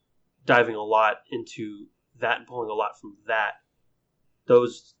be diving a lot into that and pulling a lot from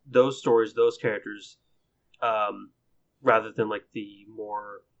those stories, those characters. Rather than the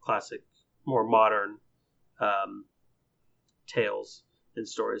more classic, more modern tales and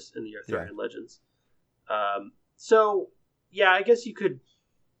stories in the Arthurian legends. So yeah, I guess you could.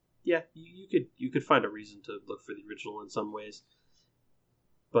 Yeah, you could find a reason to look for the original in some ways,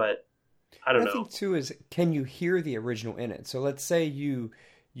 but I don't know. I think too is, can you hear the original in it? So let's say you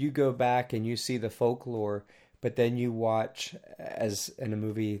go back and you see the folklore, but then you watch, as in a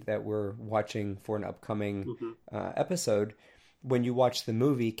movie that we're watching for an upcoming episode, when you watch the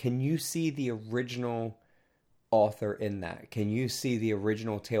movie, can you see the original author in that? Can you see the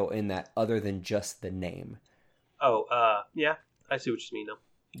original tale in that other than just the name? Oh, yeah, I see what you mean now.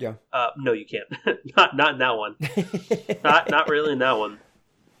 Yeah. No, you can't. not in that one. not really in that one.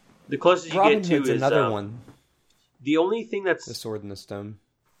 The closest you get to is another one. The only thing that's The Sword in the Stone.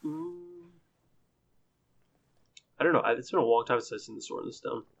 I don't know. It's been a long time since I've seen The Sword in the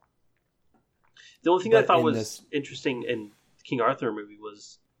Stone. The only thing I thought was interesting in the King Arthur movie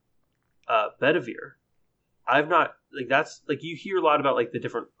was Bedivere. I've not that's you hear a lot about the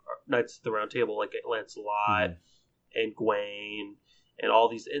different Knights of the Round Table, like Lancelot and Gawain and all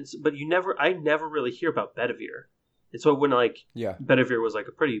these, but I never really hear about Bedivere. And so when Bedivere was a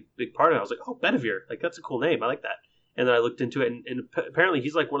pretty big part of it, I was like, oh, Bedivere, that's a cool name. I like that. And then I looked into it, and apparently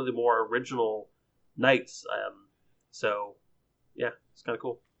he's one of the more original knights. So yeah, it's kind of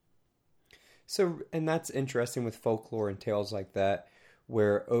cool. So, and that's interesting with folklore and tales like that,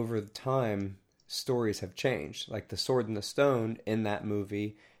 where over time stories have changed. Like the Sword in the Stone in that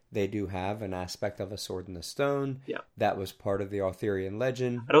movie, they do have an aspect of a sword in the stone. Yeah. That was part of the Arthurian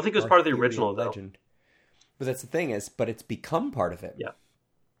legend. I don't think it was part of the original legend. But that's the thing but it's become part of it. Yeah.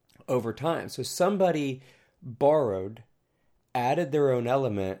 Over time. So somebody borrowed, added their own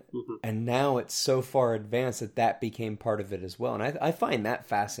element, and now it's so far advanced that became part of it as well. And I find that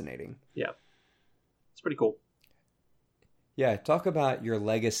fascinating. Yeah. It's pretty cool. Yeah, talk about your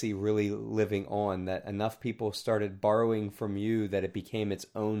legacy really living on, that enough people started borrowing from you that it became its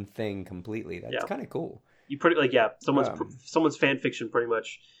own thing completely. That's kind of cool. You someone's fan fiction pretty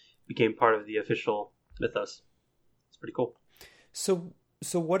much became part of the official mythos. It's pretty cool. So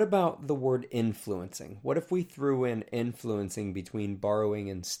what about the word influencing? What if we threw in influencing between borrowing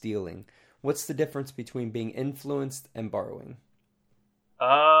and stealing? What's the difference between being influenced and borrowing?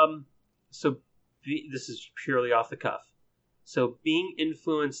 So this is purely off the cuff. So being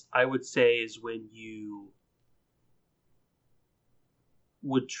influenced, I would say, is when you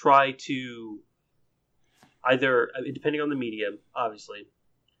would try to either, depending on the medium, obviously,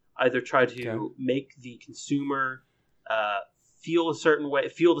 either try to make the consumer feel a certain way,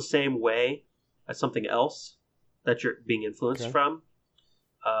 feel the same way as something else that you're being influenced from,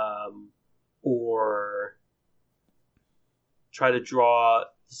 or try to draw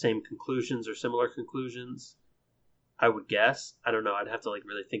the same conclusions or similar conclusions. I would guess. I don't know. I'd have to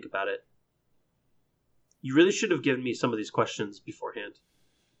really think about it. You really should have given me some of these questions beforehand.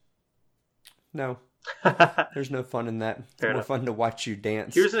 No. There's no fun in that. It's more fun to watch you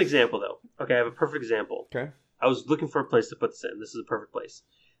dance. Here's an example, though. Okay, I have a perfect example. Okay. I was looking for a place to put this in. This is a perfect place.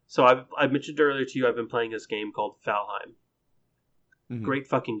 So I mentioned earlier to you, I've been playing this game called Valheim. Mm-hmm. Great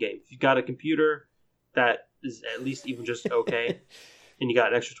fucking game. If you've got a computer that is at least even just okay, and you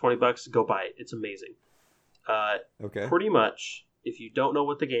got an extra $20, go buy it. It's amazing. Pretty much, if you don't know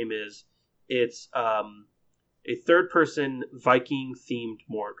what the game is, it's a third-person Viking-themed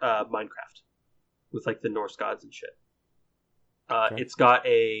Minecraft with the Norse gods and shit. It's got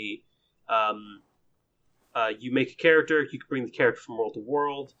a you make a character. You can bring the character from world to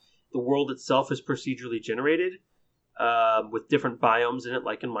world. The world itself is procedurally generated with different biomes in it,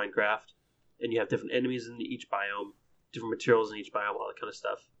 like in Minecraft, and you have different enemies in each biome, different materials in each biome, all that kind of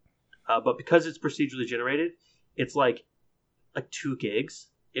stuff. But because it's procedurally generated, it's like 2 gigs,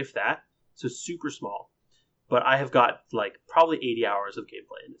 if that. So super small. But I have got probably 80 hours of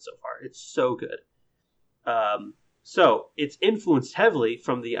gameplay in it so far. It's so good. So it's influenced heavily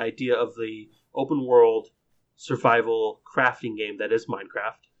from the idea of the open world survival crafting game that is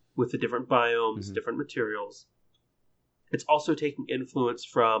Minecraft, with the different biomes, different materials. It's also taking influence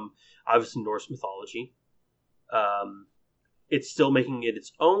from, obviously, Norse mythology. It's still making it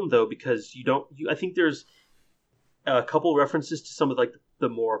its own, though, because I think there's a couple references to some of the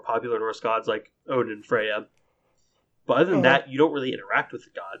more popular Norse gods, like Odin and Freya. But other than that, you don't really interact with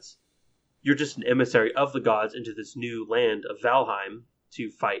the gods. You're just an emissary of the gods into this new land of Valheim to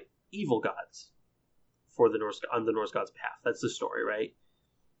fight evil gods on the Norse gods' behalf. That's the story, right?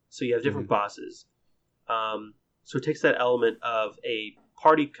 So you have different bosses. So it takes that element of a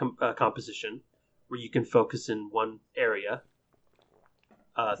party composition where you can focus in one area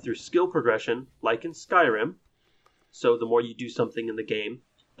through skill progression, like in Skyrim. So the more you do something in the game,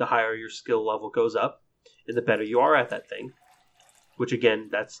 the higher your skill level goes up, and the better you are at that thing. which again,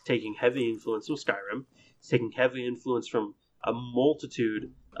 that's taking heavy influence from Skyrim. It's taking heavy influence from a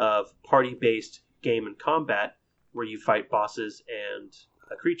multitude of party-based game and combat where you fight bosses and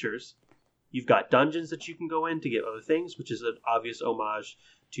creatures. You've got dungeons that you can go in to get other things, which is an obvious homage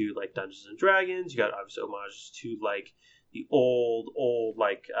to like Dungeons and Dragons. You got obvious homages to like the old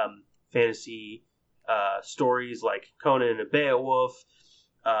like fantasy stories like Conan and Beowulf,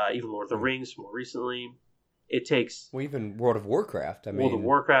 even Lord of the Rings more recently. It takes even World of Warcraft. World of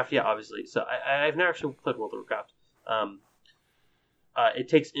Warcraft, yeah, obviously. So I've never actually played World of Warcraft. It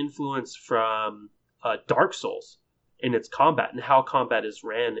takes influence from Dark Souls in its combat and how combat is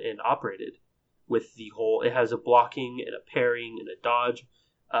ran and operated. With the whole, it has a blocking and a parrying and a dodge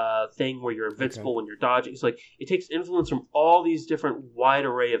thing where you're invincible when you're dodging. It's like it takes influence from all these different wide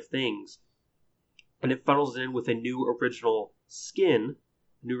array of things, and it funnels in with a new original skin,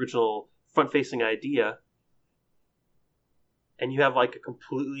 new original front-facing idea, and you have like a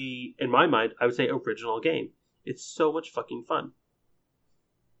completely, in my mind, I would say original game. It's so much fucking fun.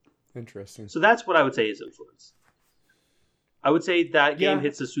 Interesting. So that's what I would say is influence. I would say that game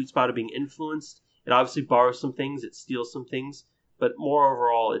hits the sweet spot of being influenced. It obviously borrows some things, it steals some things, but more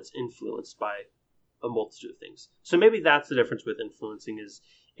overall, it's influenced by a multitude of things. So maybe that's the difference with influencing, is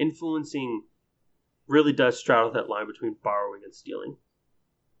influencing really does straddle that line between borrowing and stealing.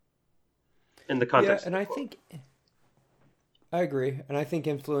 In the context of the think I agree. And I think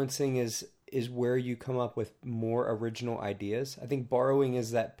influencing is where you come up with more original ideas. I think borrowing is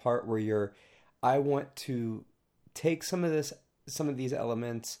that part where I want to take some of these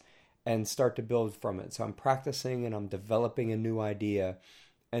elements and start to build from it. So I'm practicing and I'm developing a new idea.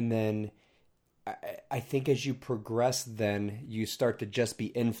 And then I think as you progress, then you start to just be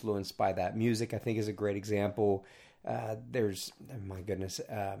influenced by that. Music, I think, is a great example. There's, oh my goodness,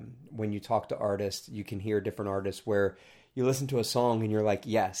 when you talk to artists, you can hear different artists where you listen to a song and you're like,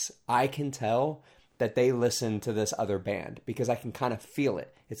 yes, I can tell that they listen to this other band because I can kind of feel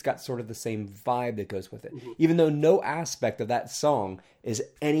it. It's got sort of the same vibe that goes with it. Mm-hmm. Even though no aspect of that song is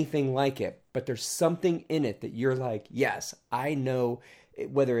anything like it, but there's something in it that you're like, yes, I know,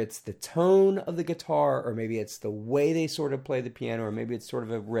 whether it's the tone of the guitar or maybe it's the way they sort of play the piano or maybe it's sort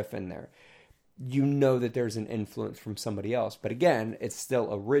of a riff in there. You know that there's an influence from somebody else. But again, it's still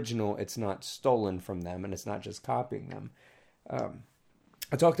original. It's not stolen from them and it's not just copying them.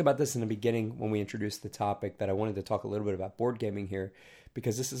 I talked about this in the beginning when we introduced the topic, that I wanted to talk a little bit about board gaming here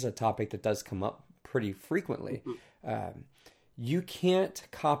because this is a topic that does come up pretty frequently. Mm-hmm. You can't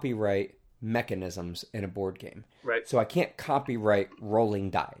copyright mechanisms in a board game. Right. So I can't copyright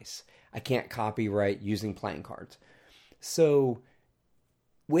rolling dice. I can't copyright using playing cards. So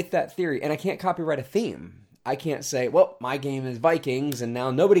with that theory, and I can't copyright a theme. I can't say, well, my game is Vikings and now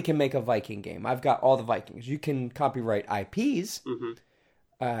nobody can make a Viking game. I've got all the Vikings. You can copyright IPs. Mm-hmm.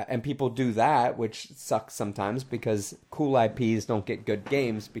 And people do that, which sucks sometimes because cool IPs don't get good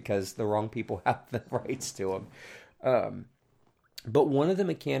games because the wrong people have the rights to them. But one of the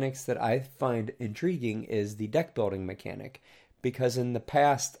mechanics that I find intriguing is the deck building mechanic. Because in the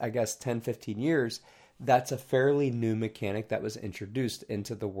past, I guess 10, 15 years, that's a fairly new mechanic that was introduced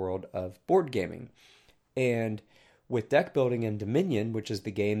into the world of board gaming. And with deck building and Dominion, which is the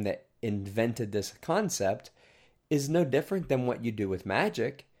game that invented this concept, is no different than what you do with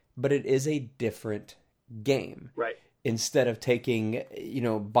Magic, but it is a different game. Right. Instead of taking,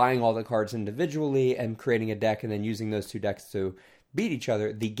 buying all the cards individually and creating a deck and then using those two decks to beat each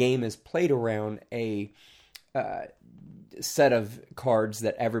other, the game is played around a set of cards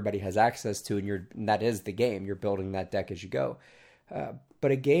that everybody has access to, and that is the game. You're building that deck as you go.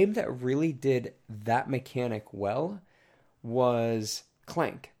 But a game that really did that mechanic well was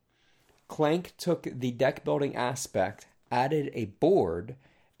Clank. Clank took the deck building aspect, added a board,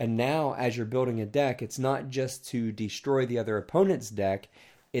 and now as you're building a deck, it's not just to destroy the other opponent's deck,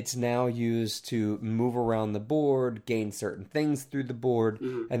 it's now used to move around the board, gain certain things through the board,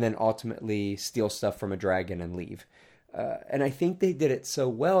 and then ultimately steal stuff from a dragon and leave. And I think they did it so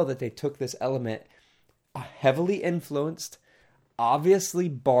well that they took this element heavily influenced, obviously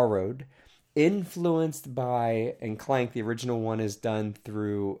borrowed, influenced by, and Clank, the original one, is done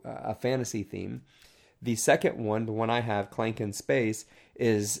through a fantasy theme. The second one, the one I have, Clank in Space,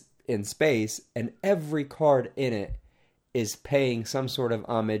 is in space, and every card in it is paying some sort of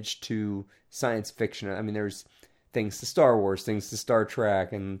homage to science fiction. I mean, there's things to Star Wars, things to Star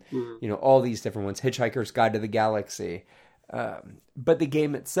Trek, and all these different ones. Hitchhiker's Guide to the Galaxy. But the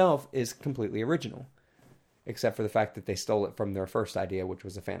game itself is completely original, except for the fact that they stole it from their first idea, which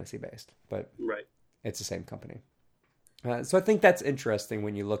was a fantasy-based. But right. It's the same company. So I think that's interesting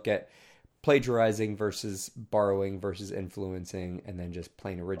when you look at plagiarizing versus borrowing versus influencing, and then just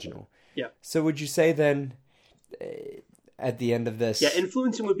plain original. Yeah. So would you say then, at the end of this... Yeah,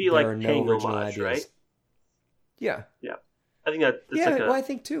 influencing would be like paying homage, right? Yeah. Yeah. I think that's well, I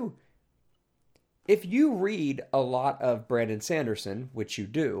think too. If you read a lot of Brandon Sanderson, which you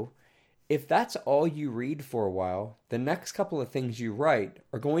do, if that's all you read for a while, the next couple of things you write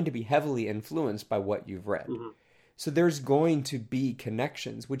are going to be heavily influenced by what you've read. Mm-hmm. So there's going to be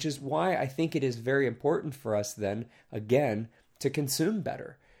connections, which is why I think it is very important for us then, again, to consume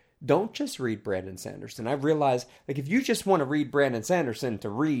better. Don't just read Brandon Sanderson. I realize, like, if you just want to read Brandon Sanderson to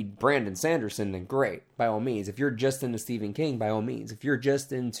read Brandon Sanderson, then great, by all means. If you're just into Stephen King, by all means. If you're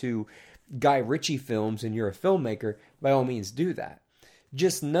just into Guy Ritchie films and you're a filmmaker, by all means do that.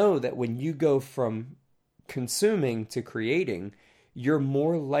 Just know that when you go from consuming to creating, you're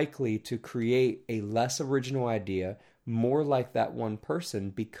more likely to create a less original idea, more like that one person,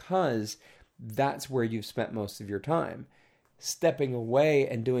 because that's where you've spent most of your time. Stepping away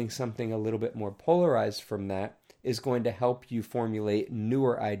and doing something a little bit more polarized from that is going to help you formulate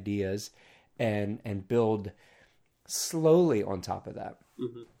newer ideas and build slowly on top of that.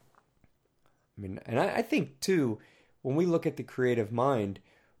 Mm-hmm. I mean, and I think too, when we look at the creative mind,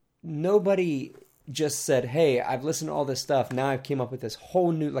 nobody just said, hey, I've listened to all this stuff. Now I've came up with this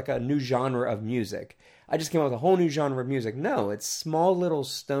whole new, like a new genre of music. I just came up with a whole new genre of music. No, it's small little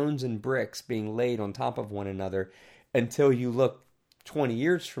stones and bricks being laid on top of one another until you look 20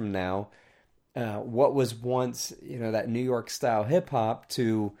 years from now, what was once, that New York style hip hop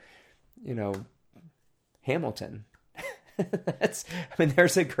to, Hamilton.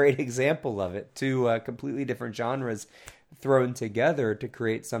 There's a great example of it. Two completely different genres thrown together to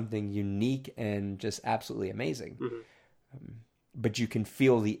create something unique and just absolutely amazing. Mm-hmm. But you can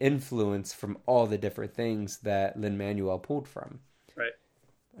feel the influence from all the different things that Lin-Manuel pulled from. Right.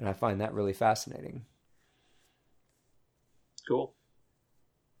 And I find that really fascinating. Cool.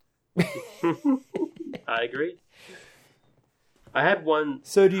 I agree. I had one...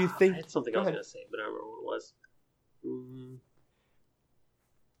 So do you think... I had something I was going to say, but I don't remember what it was.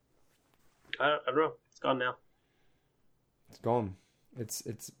 I don't know. It's gone now. It's gone.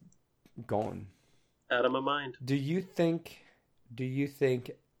 It's gone. Out of my mind. Do you think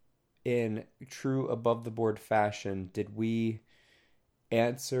in true above the board fashion did we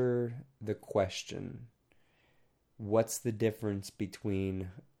answer the question, what's the difference between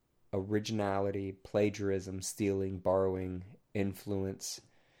originality, plagiarism, stealing, borrowing, influence?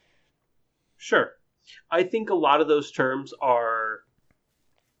 Sure. I think a lot of those terms are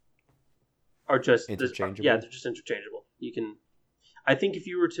just interchangeable. Yeah, they're just interchangeable. You can, I think if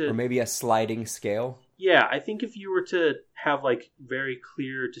you were to, or maybe a sliding scale. Yeah, I think if you were to have like very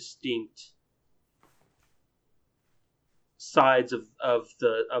clear, distinct sides of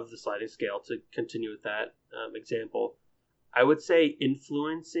the sliding scale, to continue with that example, I would say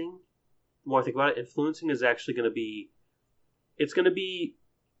influencing. The more I think about it, influencing is actually going to be, it's going to be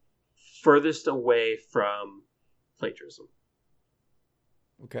furthest away from plagiarism.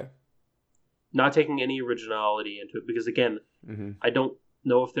 Okay. Not taking any originality into it, because again, mm-hmm. I don't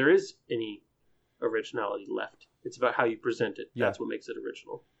know if there is any originality left. It's about how you present it. Yeah. That's what makes it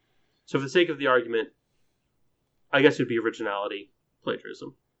original. So for the sake of the argument, I guess it would be originality.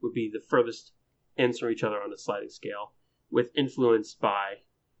 Plagiarism would be the furthest ends from each other on a sliding scale, with influenced by,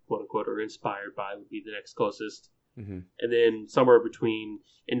 quote unquote, or inspired by would be the next closest. Mm-hmm. And then somewhere between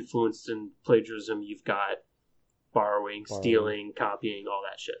influenced and plagiarism, you've got borrowing, stealing, copying, all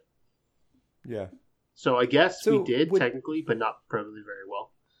that shit. Yeah. So I guess we did technically, but not probably very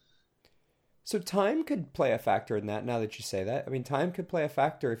well. So time could play a factor in that, now that you say that. I mean, time could play a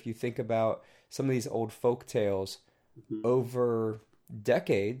factor if you think about some of these old folk tales mm-hmm. over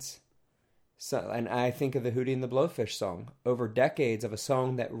decades. So, and I think of the Hootie and the Blowfish song. Over decades of a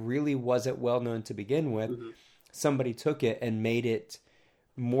song that really wasn't well known to begin with, mm-hmm. somebody took it and made it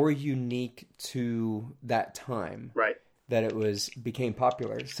more unique to that time. Right. That it became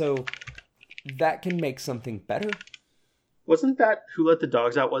popular. So that can make something better. Wasn't that Who Let the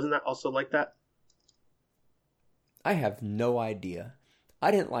Dogs Out? Wasn't that also like that? I have no idea.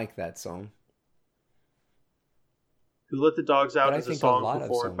 I didn't like that song. Who Let the Dogs Out is a song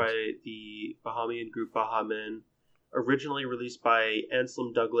performed by the Bahamian group Baha Men, originally released by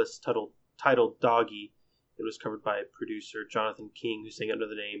Anselm Douglas, titled Doggy. It was covered by producer Jonathan King, who sang under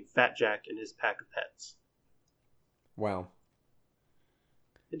the name Fat Jack and His Pack of Pets. Wow.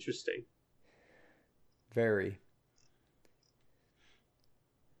 Interesting. Very.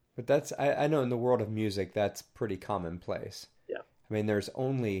 But that's, I know in the world of music, that's pretty commonplace. Yeah. I mean, there's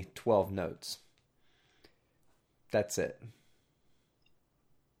only 12 notes. That's it.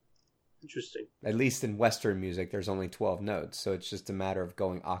 Interesting. At least in Western music, there's only 12 notes. So it's just a matter of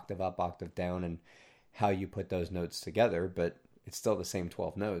going octave up, octave down, and how you put those notes together. But it's still the same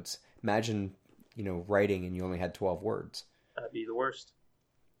 12 notes. Imagine, writing and you only had 12 words. That'd be the worst.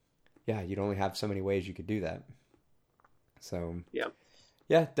 Yeah, you'd only have so many ways you could do that. So,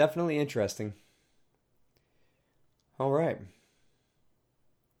 yeah, definitely interesting. All right.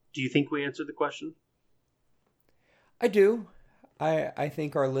 Do you think we answered the question? I do. I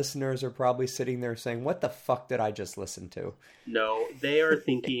think our listeners are probably sitting there saying, what the fuck did I just listen to? No, they are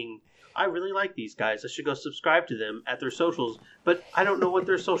thinking, I really like these guys. I should go subscribe to them at their socials, but I don't know what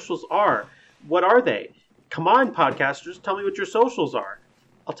their socials are. What are they? Come on, podcasters, tell me what your socials are.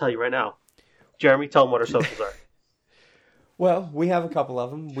 I'll tell you right now. Jeremy, tell them what our socials are. Well, we have a couple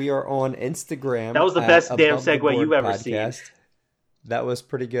of them. We are on Instagram. That was the best damn segue you've ever seen. That was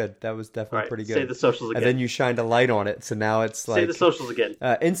pretty good. That was definitely pretty good. Say the socials again. And then you shined a light on it, so now it's like... Say the socials again.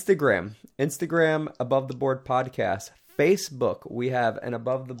 Instagram, Above the Board Podcast. Facebook, we have an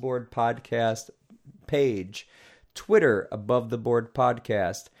Above the Board Podcast page. Twitter, Above the Board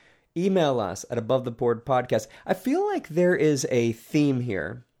Podcast. Email us at Above the Board Podcast. I feel like there is a theme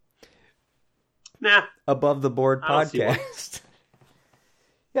here. Nah. Above the Board Podcast.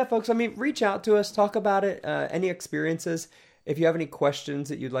 Yeah, folks, reach out to us. Talk about it. Any experiences. If you have any questions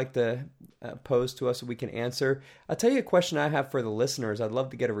that you'd like to pose to us, we can answer. I'll tell you a question I have for the listeners. I'd love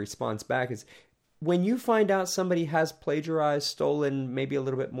to get a response back. Is when you find out somebody has plagiarized, stolen, maybe a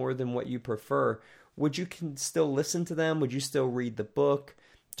little bit more than what you prefer, would you still listen to them? Would you still read the book?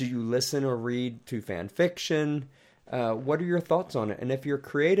 Do you listen or read to fan fiction? What are your thoughts on it? And if you're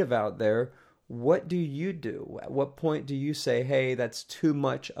creative out there, what do you do? At what point do you say, hey, that's too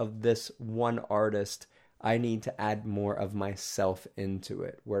much of this one artist? I need to add more of myself into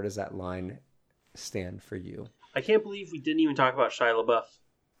it. Where does that line stand for you? I can't believe we didn't even talk about Shia LaBeouf.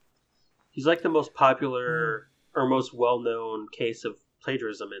 He's like the most popular or most well-known case of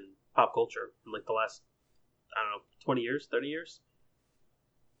plagiarism in pop culture in like the last, 20 years, 30 years.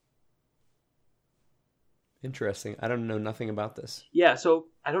 Interesting. I don't know nothing about this. Yeah, so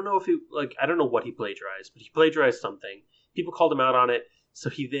I don't know if I don't know what he plagiarized, but he plagiarized something. People called him out on it, so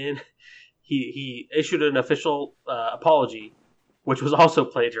he then... He issued an official apology, which was also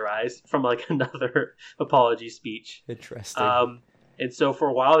plagiarized from like another apology speech. Interesting. And so for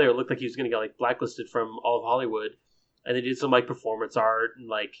a while there, it looked like he was going to get like blacklisted from all of Hollywood, and they did some like performance art and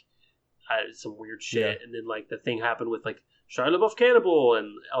like some weird shit. Yeah. And then like the thing happened with like Shia LaBeouf Cannibal and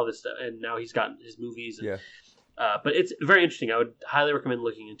all this stuff, and now he's gotten his movies. And, but it's very interesting. I would highly recommend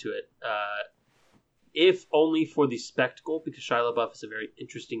looking into it, if only for the spectacle, because Shia LaBeouf is a very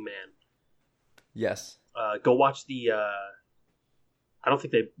interesting man. Yes. Go watch the... I don't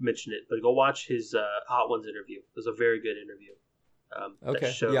think they mentioned it, but go watch his Hot Ones interview. It was a very good interview.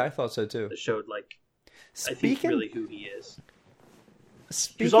 Okay. I thought so too. That showed, I think really who he is. He was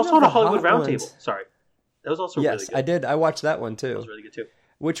Speaking also on a Hollywood Hot Roundtable. Ones- Sorry. That was also really good. Yes, I did. I watched that one too. That was really good too.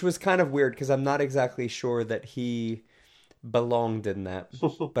 Which was kind of weird because I'm not exactly sure that he belonged in that.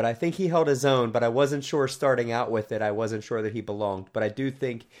 But I think he held his own, but I wasn't sure starting out with it. I wasn't sure that he belonged. But I do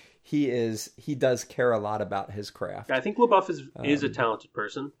think he does care a lot about his craft. I think LaBeouf is a talented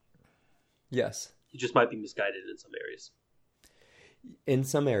person. Yes. He just might be misguided in some areas. In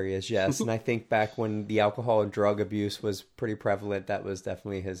some areas, yes. And I think back when the alcohol and drug abuse was pretty prevalent, that was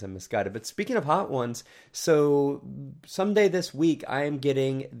definitely his misguided. But speaking of Hot Ones, so someday this week, I am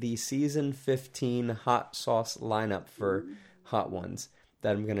getting the season 15 hot sauce lineup for Hot Ones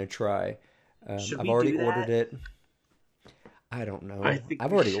that I'm going to try. I've already ordered it. I don't know.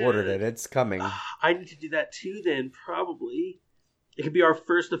 I've already ordered it. It's coming. I need to do that too then, probably. It could be our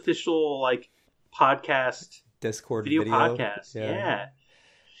first official, podcast... Discord video podcast. Yeah.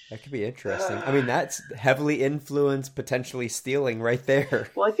 That could be interesting. That's heavily influenced, potentially stealing right there.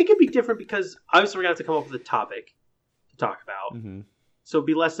 Well, I think it'd be different because obviously we're going to have to come up with a topic to talk about. Mm-hmm. So it'd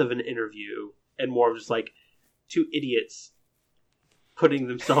be less of an interview and more of just two idiots putting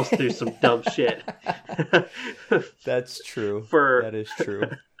themselves through some dumb shit. That's true. That is true.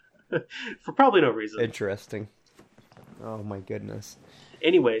 For probably no reason. Interesting. Oh my goodness.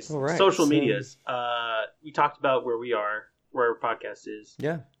 Anyways, social medias. We talked about where we are, where our podcast is.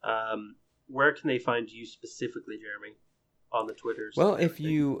 Yeah. Where can they find you specifically, Jeremy? On the Twitters? Well, if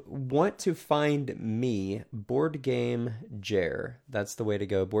you want to find me, Board Game Jer. That's the way to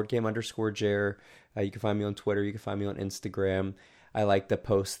go. Board Game _Jer. You can find me on Twitter. You can find me on Instagram. I like to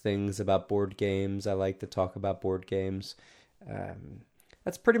post things about board games. I like to talk about board games.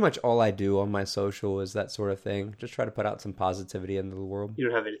 That's pretty much all I do on my social is that sort of thing. Just try to put out some positivity into the world. You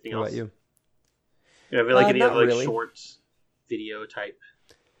don't have anything else? What about you? You have any other really. shorts, video type?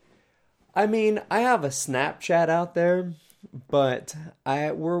 I mean, I have a Snapchat out there, but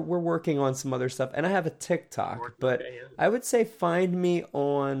we're working on some other stuff, and I have a TikTok. But I would say find me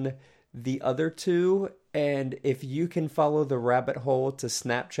on the other two, and if you can follow the rabbit hole to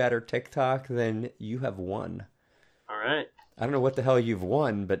Snapchat or TikTok, then you have won. All right. I don't know what the hell you've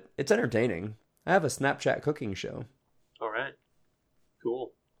won, but it's entertaining. I have a Snapchat cooking show. All right.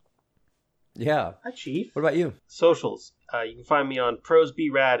 Cool. Yeah. Hi, Chief. What about you? Socials. You can find me on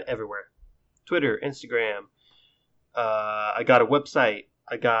ProsBRad everywhere. Twitter, Instagram. I got a website.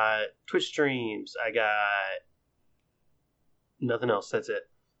 I got Twitch streams. I got nothing else. That's it.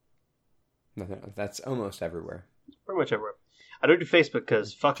 Nothing. That's almost everywhere. Pretty much everywhere. I don't do Facebook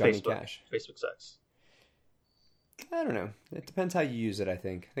because fuck Johnny Facebook. Cash. Facebook sucks. I don't know. It depends how you use it, I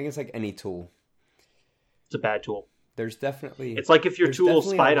think. I think it's like any tool. It's a bad tool. There's definitely... It's like if your tool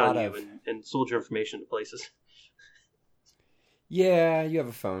spied on you and sold your information to places. Yeah, you have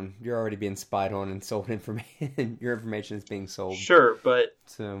a phone. You're already being spied on and sold information. Your information is being sold. Sure, but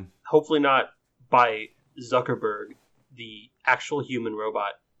so hopefully not by Zuckerberg, the actual human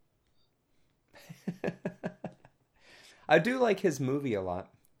robot. I do like his movie a lot.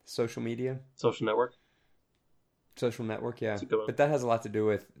 Social Media. Social Network. Social Network, yeah. But that has a lot to do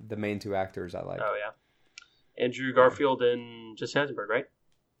with the main two actors I like. Oh, yeah. Andrew Garfield and Jesse Eisenberg, right?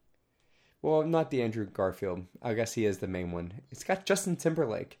 Well, not the Andrew Garfield. I guess he is the main one. It's got Justin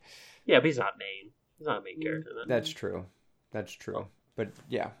Timberlake. Yeah, but he's not main. He's not a main character. That's true. That's true. But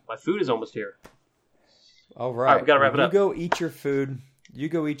yeah. My food is almost here. All right. We got to wrap it up. You go eat your food. You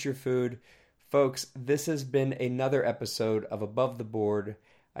go eat your food. Folks, this has been another episode of Above the Board.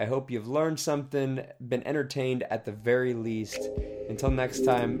 I hope you've learned something, been entertained at the very least. Until next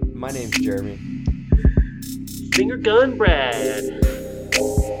time, my name's Jeremy. Finger gun Brad.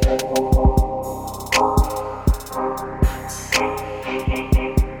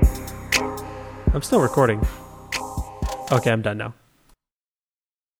 I'm still recording. Okay, I'm done now.